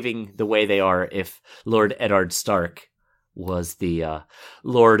be behaving the way they are if Lord Eddard Stark was the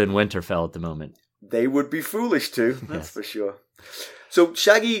Lord in Winterfell at the moment. They would be foolish to, that's for sure. So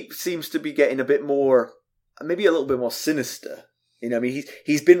Shaggy seems to be getting a bit more, maybe a little bit more sinister. I mean,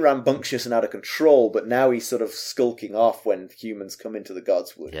 he's been rambunctious and out of control, but now he's sort of skulking off when humans come into the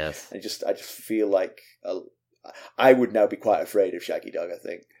Godswood. Yes. And I just feel like I would now be quite afraid of Shaggy Dog, I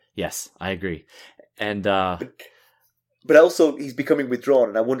think. Yes, I agree. And But also, he's becoming withdrawn,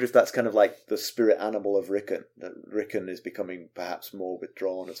 and I wonder if that's kind of like the spirit animal of Rickon. That Rickon is becoming perhaps more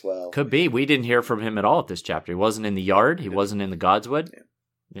withdrawn as well. Could be. We didn't hear from him at all at this chapter. He wasn't in the yard. He wasn't in the Godswood.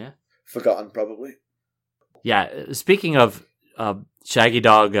 Yeah. Forgotten, probably. Yeah. Speaking of Shaggy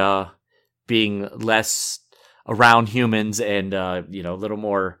Dog being less around humans and, a little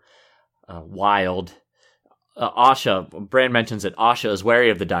more wild, Bran mentions that Asha is wary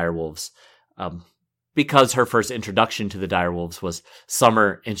of the direwolves. Because her first introduction to the direwolves was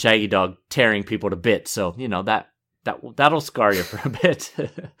Summer and Shaggy Dog tearing people to bits, so that'll scar you for a bit.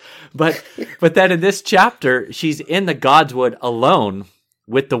 but then in this chapter, she's in the Godswood alone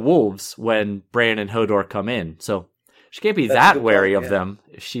with the wolves when Bran and Hodor come in, so she can't be that wary of them.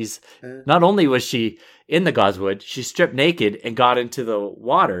 She's not only was she in the Godswood, she stripped naked and got into the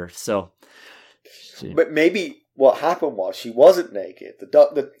water. So, but maybe what happened was she wasn't naked.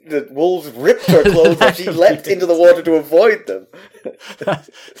 The wolves ripped her clothes off. She leapt into the water to avoid them.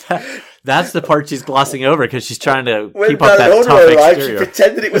 That's the part she's glossing over because she's trying to When keep up that Baron tough arrived, exterior. she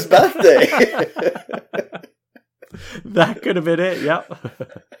pretended it was bath day. That could have been it, yep.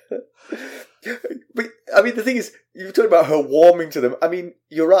 But, I mean, the thing is, you're talking about her warming to them. I mean,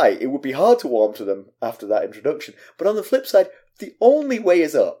 you're right. It would be hard to warm to them after that introduction. But on the flip side, the only way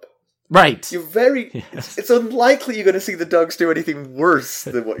is up. Right. You're it's unlikely you're going to see the dogs do anything worse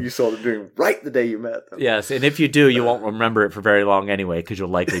than what you saw them doing right the day you met them. Yes, and if you do, you won't remember it for very long anyway, because you'll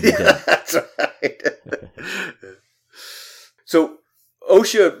likely be dead. That's right. So,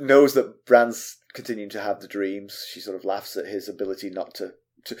 Osha knows that Bran's continuing to have the dreams. She sort of laughs at his ability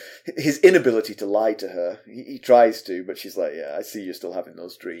his inability to lie to her. He tries to, but she's like, yeah, I see you're still having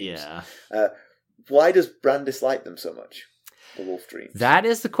those dreams. Yeah. Why does Bran dislike them so much? The wolf dreams. That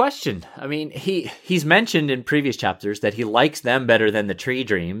is the question. I mean, he's mentioned in previous chapters that he likes them better than the tree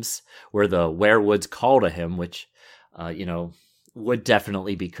dreams, where the werewoods call to him, which, would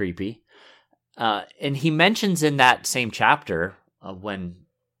definitely be creepy. And he mentions in that same chapter, when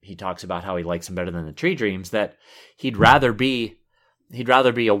he talks about how he likes them better than the tree dreams, that he'd rather be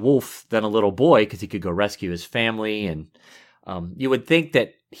a wolf than a little boy because he could go rescue his family. And you would think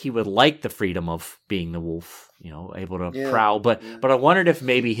that he would like the freedom of being the wolf, able to prowl. But I wondered if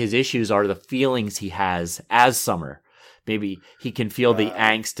maybe his issues are the feelings he has as Summer. Maybe he can feel the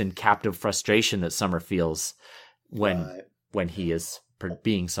angst and captive frustration that Summer feels when he is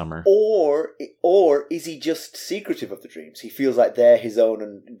being Summer. Or is he just secretive of the dreams? He feels like they're his own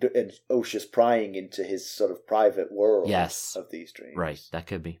and Osha's prying into his sort of private world of these dreams. Right, that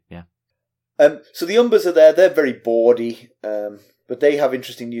could be, yeah. So the Umbers are there. They're very bawdy, but they have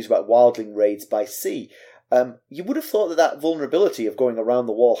interesting news about wildling raids by sea. You would have thought that vulnerability of going around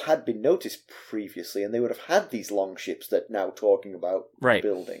the wall had been noticed previously, and they would have had these long ships that now talking about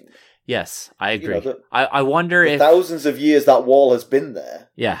building. Yes, I agree. I wonder if thousands of years that wall has been there.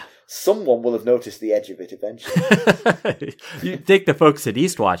 Yeah. Someone will have noticed the edge of it eventually. You'd think the folks at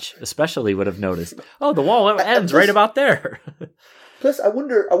Eastwatch especially would have noticed. Oh, the wall ends right about there. Plus, I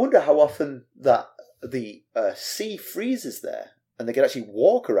wonder how often that the sea freezes there, and they can actually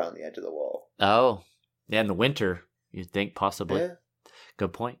walk around the edge of the wall. Oh, yeah, in the winter, you'd think possibly. Yeah.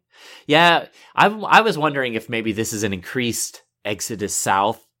 Good point. Yeah, I was wondering if maybe this is an increased exodus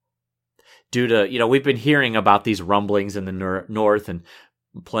south due to, we've been hearing about these rumblings in the north and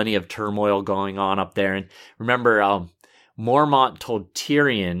plenty of turmoil going on up there. And remember, Mormont told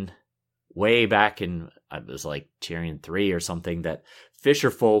Tyrion way back in, it was like Tyrion 3 or something, that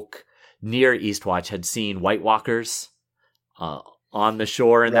fisherfolk near Eastwatch had seen White Walkers on the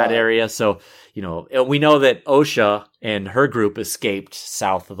shore in that area. So, we know that Osha and her group escaped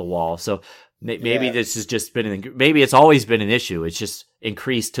south of the wall. So maybe this has just been, maybe it's always been an issue. It's just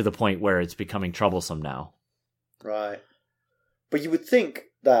increased to the point where it's becoming troublesome now. Right. But you would think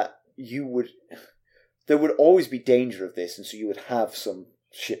that there would always be danger of this, and so you would have some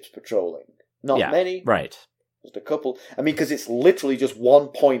ships patrolling. Not many. Right. Just a couple. I mean, because it's literally just one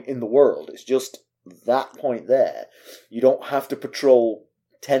point in the world. It's just that point there. You don't have to patrol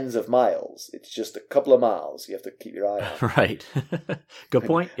tens of miles. It's just a couple of miles you have to keep your eye on. Right. Good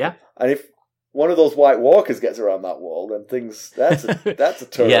point, yeah. And if one of those White Walkers gets around that wall, then that's a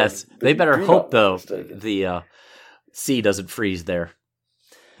turn. Yes, they better hope, though, the sea doesn't freeze there.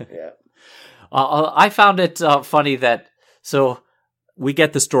 Yeah. I found it funny that, so we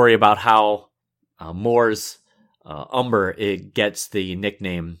get the story about how Moore's Umber gets the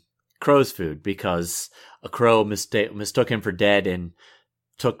nickname Crow's Food because a crow mistook him for dead and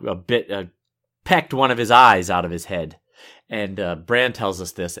took pecked one of his eyes out of his head. And Bran tells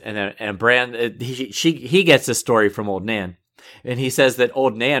us this, and Bran he gets this story from Old Nan, and he says that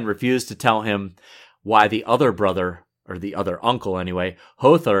Old Nan refused to tell him why the other brother, or the other uncle anyway,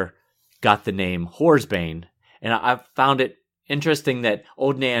 Hothar, got the name Horsebane. And I found it interesting that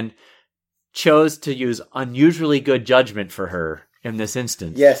Old Nan chose to use unusually good judgment for her in this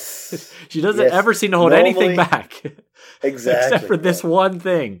instance. Yes. She doesn't ever seem to hold anything back. Exactly. Except for this one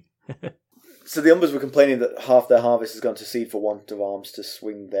thing. So the Umbers were complaining that half their harvest has gone to seed for want of arms to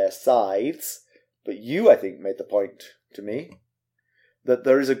swing their scythes. But you, I think, made the point to me that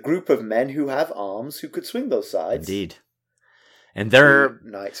there is a group of men who have arms who could swing those scythes. Indeed. And they're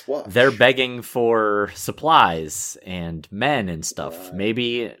Night's Watch. They're begging for supplies and men and stuff. Right.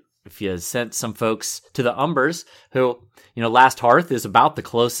 Maybe if you sent some folks to the Umbers, who, Last Hearth is about the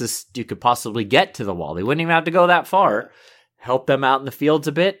closest you could possibly get to the wall. They wouldn't even have to go that far. Yeah. Help them out in the fields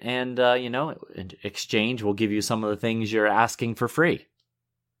a bit, and, in exchange, we'll give you some of the things you're asking for free.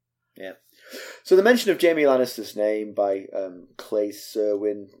 Yeah. So the mention of Jaime Lannister's name by Clay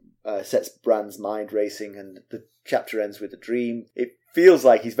Serwyn sets Bran's mind racing, and the chapter ends with a dream. It feels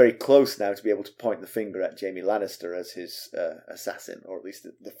like he's very close now to be able to point the finger at Jaime Lannister as his assassin, or at least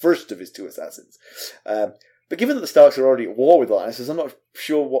the first of his two assassins. But given that the Starks are already at war with the Lannisters, I'm not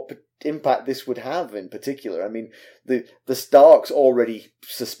sure what impact this would have in particular. I mean, the Starks already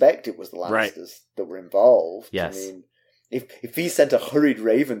suspect it was the Lannisters that were involved. Yes. I mean, if he sent a hurried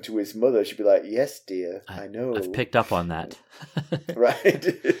raven to his mother, she'd be like, "Yes, dear, I know." I've picked up on that. Right.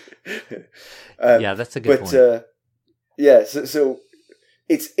 Yeah, that's a good point. So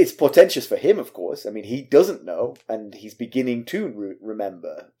it's portentous for him, of course. I mean, he doesn't know, and he's beginning to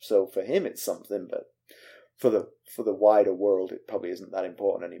remember. So for him, it's something, but for the wider world, it probably isn't that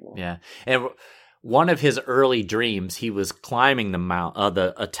important anymore. Yeah, and one of his early dreams, he was climbing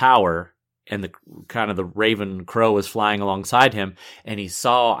a tower, and the Raven Crow was flying alongside him, and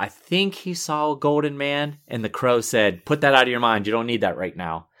I think he saw a golden man, and the Crow said, "Put that out of your mind. You don't need that right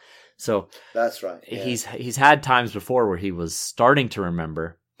now." So that's right. Yeah. He's had times before where he was starting to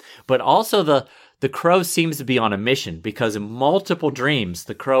remember, but also the Crow seems to be on a mission, because in multiple dreams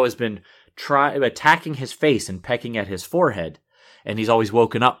the Crow has been attacking his face and pecking at his forehead, and he's always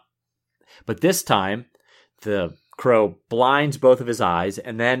woken up. But this time, the Crow blinds both of his eyes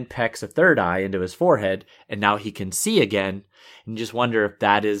and then pecks a third eye into his forehead, and now he can see again. And you just wonder if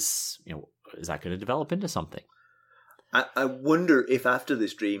that is that going to develop into something? I wonder if after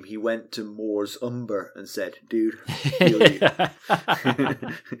this dream he went to Moore's Umber and said, "Dude, I feel you.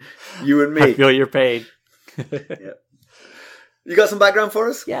 You and me. I feel your pain." Yeah. You got some background for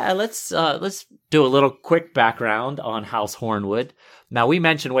us? Yeah, let's do a little quick background on House Hornwood. Now, we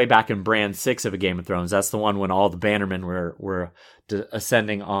mentioned way back in Bran 6 of A Game of Thrones, that's the one when all the bannermen were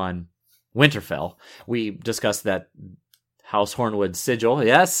ascending on Winterfell. We discussed that House Hornwood sigil.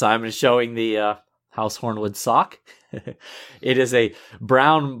 Yes, I'm showing the House Hornwood sock. It is a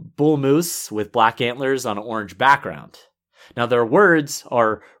brown bull moose with black antlers on an orange background. Now, their words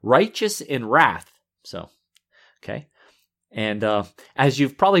are righteous in wrath. So, okay. And as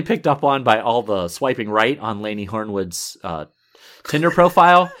you've probably picked up on by all the swiping right on Lainey Hornwood's Tinder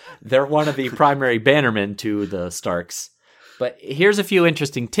profile, they're one of the primary bannermen to the Starks. But here's a few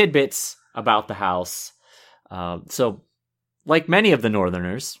interesting tidbits about the house. So, like many of the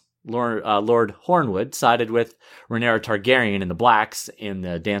Northerners, Lord Hornwood sided with Rhaenyra Targaryen and the Blacks in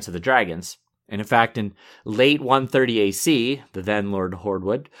the Dance of the Dragons. And in fact, in late 130 AC, the then Lord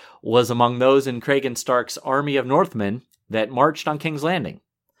Hornwood was among those in Cragen Stark's army of Northmen that marched on King's Landing.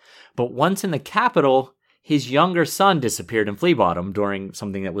 But once in the capital, his younger son disappeared in Flea Bottom during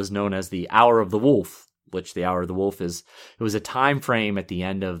something that was known as the Hour of the Wolf, which the Hour of the Wolf it was a time frame at the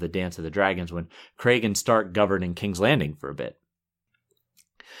end of the Dance of the Dragons when Cragen Stark governed in King's Landing for a bit.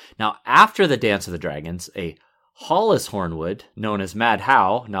 Now, after the Dance of the Dragons, a Hollis Hornwood, known as Mad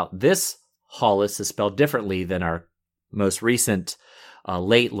How, now this Hollis is spelled differently than our most recent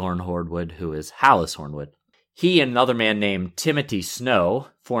late Lord Hornwood, who is Hallis Hornwood. He and another man named Timothy Snow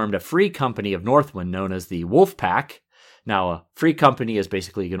formed a free company of Northmen known as the Wolf Pack. Now, a free company is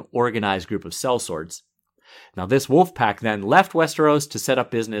basically an organized group of sellswords. Now, this Wolf Pack then left Westeros to set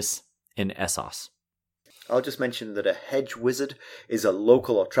up business in Essos. I'll just mention that a hedge wizard is a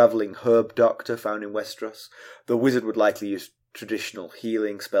local or travelling herb doctor found in Westeros. The wizard would likely use traditional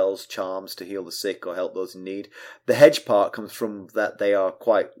healing spells, charms to heal the sick or help those in need. The hedge part comes from that they are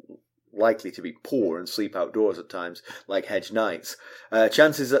quite likely to be poor and sleep outdoors at times, like hedge knights.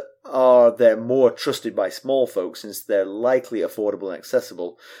 Chances are they're more trusted by small folk since they're likely affordable and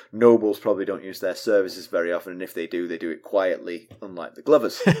accessible. Nobles probably don't use their services very often, and if they do it quietly, unlike the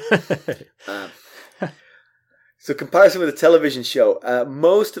Glovers. So comparison with a television show,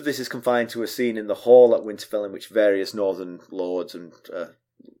 most of this is confined to a scene in the hall at Winterfell in which various northern lords and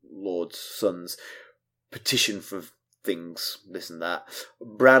lords' sons petition for things, this and that.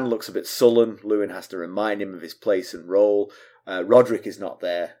 Bran looks a bit sullen. Lewin has to remind him of his place and role. Roderick is not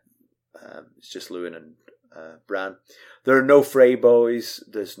there. It's just Lewin and Bran. There are no Frey boys.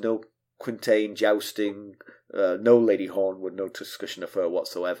 There's no Quintain jousting. No Lady Hornwood. No discussion of her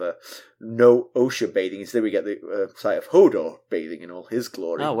whatsoever. No Osha bathing. Instead, we get the sight of Hodor bathing in all his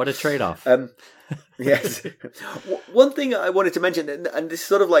glory. Oh, what a trade-off. Yes. One thing I wanted to mention, and this is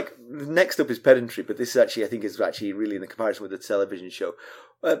sort of like, next up is pedantry, but this actually, I think, is actually really in the comparison with the television show.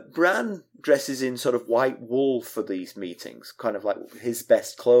 Bran dresses in sort of white wool for these meetings, kind of like his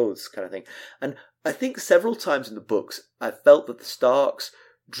best clothes kind of thing. And I think several times in the books, I felt that the Starks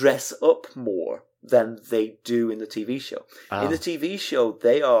dress up more than they do in the TV show. Oh. In the TV show,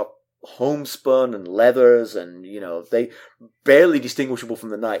 they are homespun and leathers, and they barely distinguishable from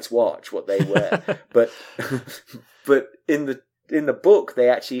the Night's Watch what they wear. but in the book they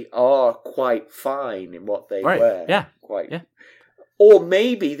actually are quite fine in what they wear. Yeah. Quite. Yeah. Or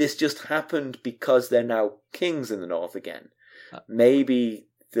maybe this just happened because they're now kings in the north again. Maybe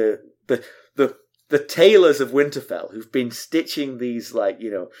the tailors of Winterfell who've been stitching these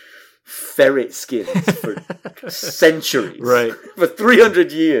ferret skins for centuries, right? For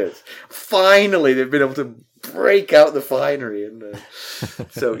 300 years, finally they've been able to break out the finery, and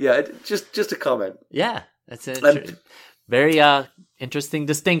so yeah, just a comment. Yeah, that's a very interesting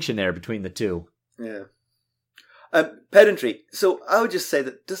distinction there between the two. Yeah. Pedantry. So I would just say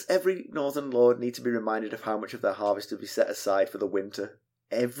that does every Northern Lord need to be reminded of how much of their harvest to be set aside for the winter?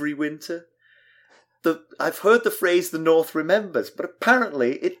 Every winter? I've heard the phrase "the North remembers," but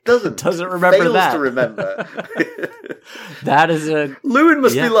apparently it doesn't. It doesn't remember fails that. to remember. That is a... Lewin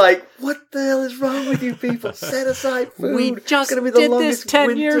must be like, what the hell is wrong with you people? Set aside food. We just did this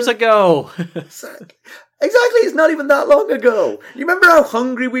 10 years ago. Exactly. It's not even that long ago. You remember how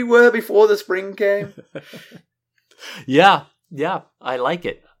hungry we were before the spring came? Yeah. I like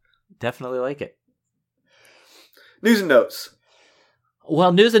it. Definitely like it. News and notes.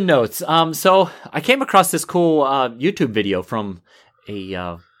 Well, news and notes. So I came across this cool YouTube video from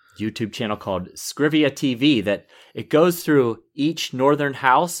a YouTube channel called Scrivia TV that it goes through each northern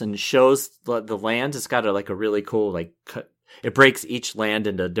house and shows the lands. It's got a really cool it breaks each land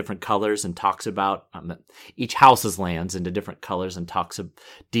into different colors and talks about each house's lands into different colors and talks of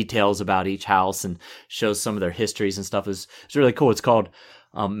details about each house and shows some of their histories and stuff. It's really cool. It's called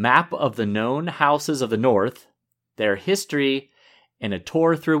Map of the Known Houses of the North, Their History, and a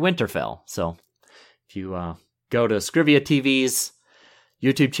Tour Through Winterfell. So if you go to Scrivia TV's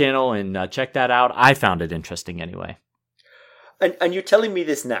YouTube channel and check that out, I found it interesting anyway. And you're telling me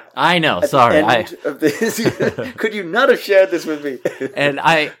this now. I know. Sorry. Of this, could you not have shared this with me? And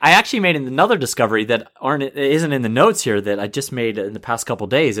I actually made another discovery that isn't in the notes here that I just made in the past couple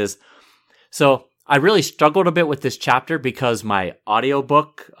days. So I really struggled a bit with this chapter because my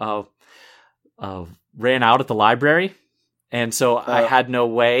audiobook ran out at the library. And so I had no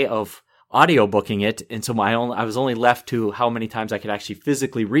way of audiobooking it, and so I was only left to how many times I could actually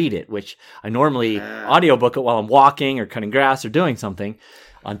physically read it, which I normally audiobook it while I'm walking or cutting grass or doing something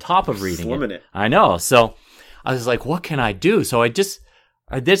on top of reading it. I know. So I was like, what can I do? So I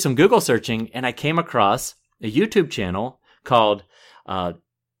did some Google searching, and I came across a YouTube channel called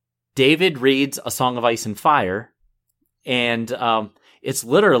David Reads A Song of Ice and Fire, and it's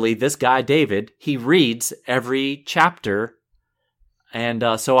literally this guy, David. He reads every chapter. And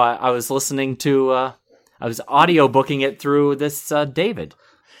so I was listening to, I was audiobooking it through this David.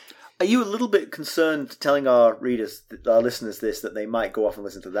 Are you a little bit concerned telling our listeners this, that they might go off and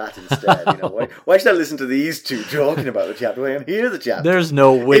listen to that instead? Why should I listen to these two talking about the chapter when I can hear the chapter? There's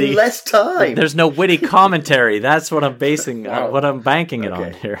no witty... In less time. There's no witty commentary. That's what I'm basing, what I'm banking it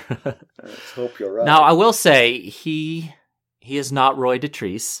on here. Let's hope you're right. Now, I will say, he is not Roy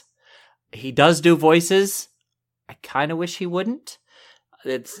Dotrice. He does do voices. I kind of wish he wouldn't.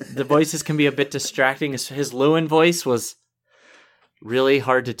 The voices can be a bit distracting. His Lewin voice was really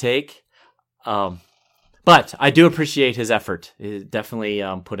hard to take. But I do appreciate his effort. He definitely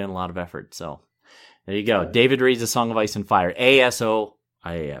put in a lot of effort. So there you go. David Reads A Song of Ice and Fire.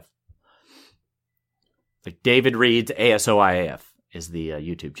 ASOIAF. Like David Reads ASOIAF is the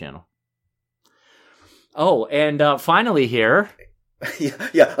YouTube channel. Oh, and finally here...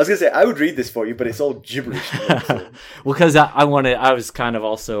 Yeah, I was going to say, I would read this for you, but it's all gibberish. Well, because I was kind of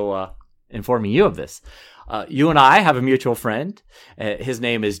also informing you of this. You and I have a mutual friend. His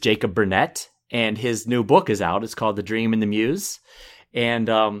name is Jacob Burnett, and his new book is out. It's called The Dream and the Muse, and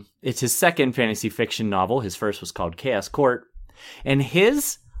it's his second fantasy fiction novel. His first was called Chaos Court, and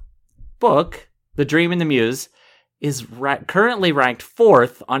his book, The Dream and the Muse, is currently ranked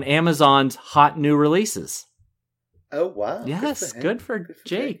 4th on Amazon's hot new releases. Oh, wow. Yes, good for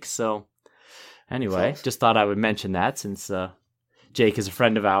Jake. So, anyway, just thought I would mention that since Jake is a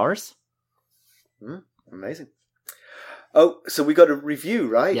friend of ours. Amazing. Oh, so we got a review,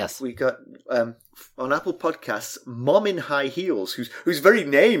 right? Yes. We got, on Apple Podcasts, Mom in High Heels, whose very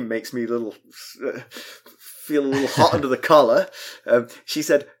name makes me feel a little hot under the collar. She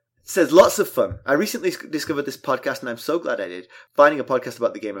says, lots of fun. I recently discovered this podcast and I'm so glad I did. Finding a podcast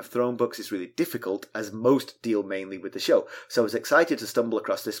about the Game of Thrones books is really difficult as most deal mainly with the show. So I was excited to stumble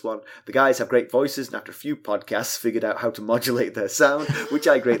across this one. The guys have great voices and after a few podcasts figured out how to modulate their sound, which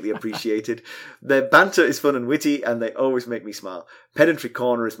I greatly appreciated. Their banter is fun and witty and they always make me smile. Pedantry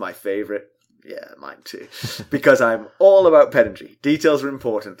Corner is my favourite. Yeah, mine too. Because I'm all about pedantry. Details are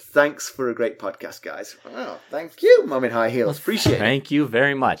important. Thanks for a great podcast, guys. Oh, thank you, Mum in High Heels. Appreciate it. Thank you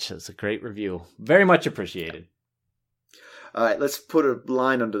very much. It's a great review. Very much appreciated. All right, let's put a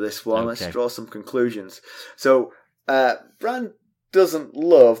line under this one. Okay. Let's draw some conclusions. So, Bran doesn't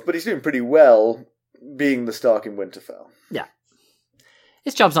love, but he's doing pretty well being the Stark in Winterfell. Yeah.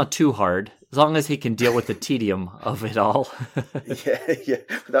 His job's not too hard, as long as he can deal with the tedium of it all. yeah,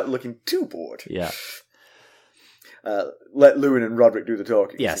 without looking too bored. Yeah. Let Lewin and Roderick do the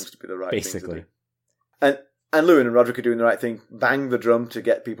talking. Yes, seems to be the right basically. thing to do. And Lewin and Roderick are doing the right thing. Bang the drum to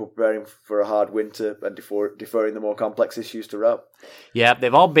get people preparing for a hard winter and deferring the more complex issues to Rob. Yeah,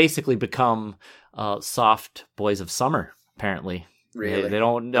 they've all basically become soft boys of summer, apparently. Really? They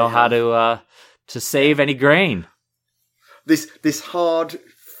don't know how to save any grain. This hard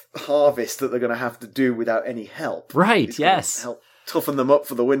harvest that they're going to have to do without any help. Right, yes. Help toughen them up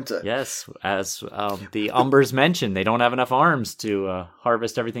for the winter. Yes, as the Umbers mentioned, they don't have enough arms to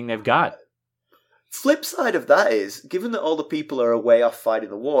harvest everything they've got. Flip side of that is, given that all the people are away off fighting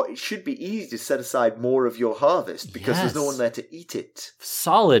the war, it should be easy to set aside more of your harvest because there's no one there to eat it.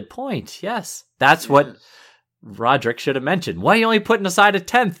 Solid point, yes. That's what Roderick should have mentioned. Why are you only putting aside a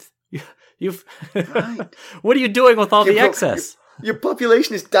tenth? You've right. What are you doing with all the excess? Your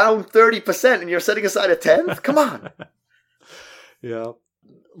population is down 30% and you're setting aside a tenth? Come on. Yeah.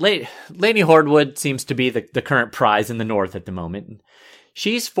 Lady Hornwood seems to be the current prize in the North at the moment.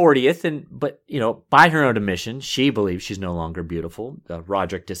 She's 40th, but by her own admission, she believes she's no longer beautiful.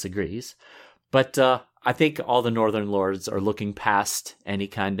 Roderick disagrees. But I think all the Northern Lords are looking past any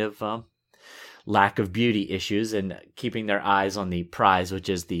kind of lack of beauty issues and keeping their eyes on the prize, which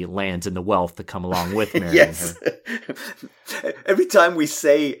is the lands and the wealth that come along with marrying her. Every time we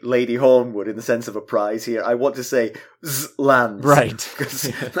say Lady Hornwood in the sense of a prize here, I want to say lands. Right. Because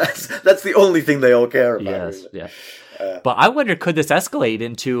that's the only thing they all care about. Yes, really. yeah. But I wonder, could this escalate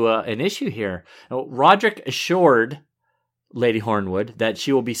into an issue here? Roderick assured Lady Hornwood that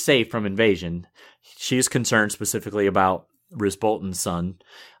she will be safe from invasion. She's concerned specifically about Roose Bolton's son,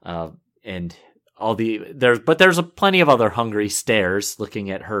 and there's plenty of other hungry stares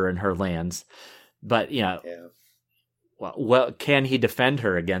looking at her and her lands. But well, can he defend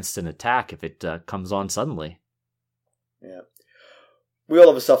her against an attack if it comes on suddenly? Yeah. We all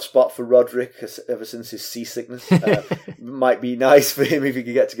have a soft spot for Roderick ever since his seasickness. Might be nice for him if he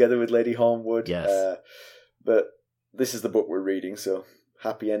could get together with Lady Hornwood. Yes. But this is the book we're reading, so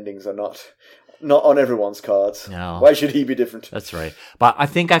happy endings are not on everyone's cards. No. Why should he be different? That's right. But I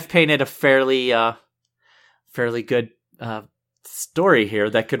think I've painted a fairly good story here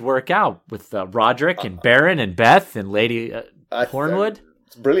that could work out with Roderick and Baron and Beth and Lady Hornwood.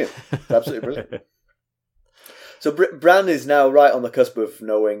 It's brilliant. It's absolutely brilliant. So Bran is now right on the cusp of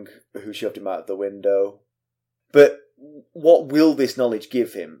knowing who shoved him out of the window. But what will this knowledge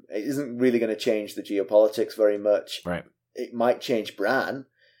give him? It isn't really going to change the geopolitics very much. Right. It might change Bran.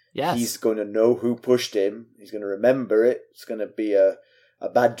 Yes. He's going to know who pushed him. He's going to remember it. It's going to be a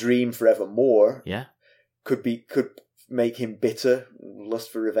bad dream forevermore. Yeah. Could make him bitter,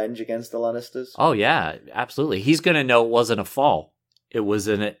 lust for revenge against the Lannisters. Oh, yeah, absolutely. He's going to know it wasn't a fall. It was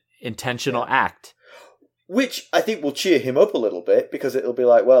an intentional act. Which I think will cheer him up a little bit, because it'll be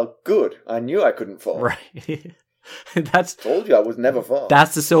like, well, good. I knew I couldn't fall. Right. Told you I would never fall.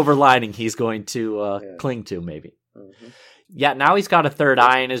 That's the silver lining he's going to cling to, maybe. Mm-hmm. Yeah, now he's got a third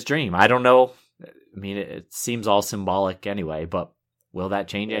eye in his dream. I don't know. I mean, it seems all symbolic anyway, but will that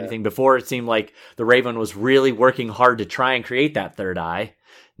change anything? Before, it seemed like the Raven was really working hard to try and create that third eye.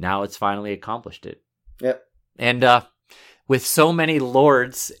 Now it's finally accomplished it. Yep. And with so many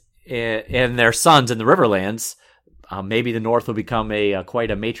lords and their sons in the Riverlands, maybe the North will become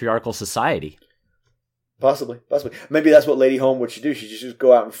quite a matriarchal society. Possibly. Maybe that's what Lady Hornwood should do. She should just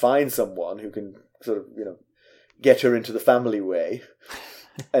go out and find someone who can sort of, get her into the family way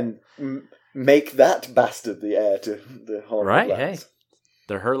and make that bastard the heir to the Hornwood right, lands. Hey.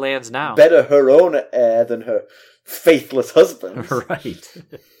 They're her lands now. Better her own heir than her faithless husband. Right.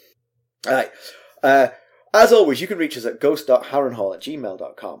 All right. As always, you can reach us at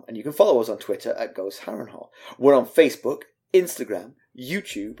ghost.harrenhall@gmail.com, and you can follow us on Twitter at @ghostharrenhall. We're on Facebook, Instagram,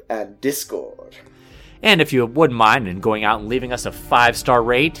 YouTube, and Discord. And if you wouldn't mind in going out and leaving us a 5-star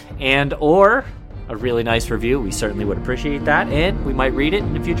rate and or a really nice review, we certainly would appreciate that, and we might read it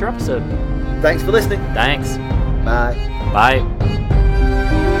in a future episode. Thanks for listening. Thanks. Bye. Bye.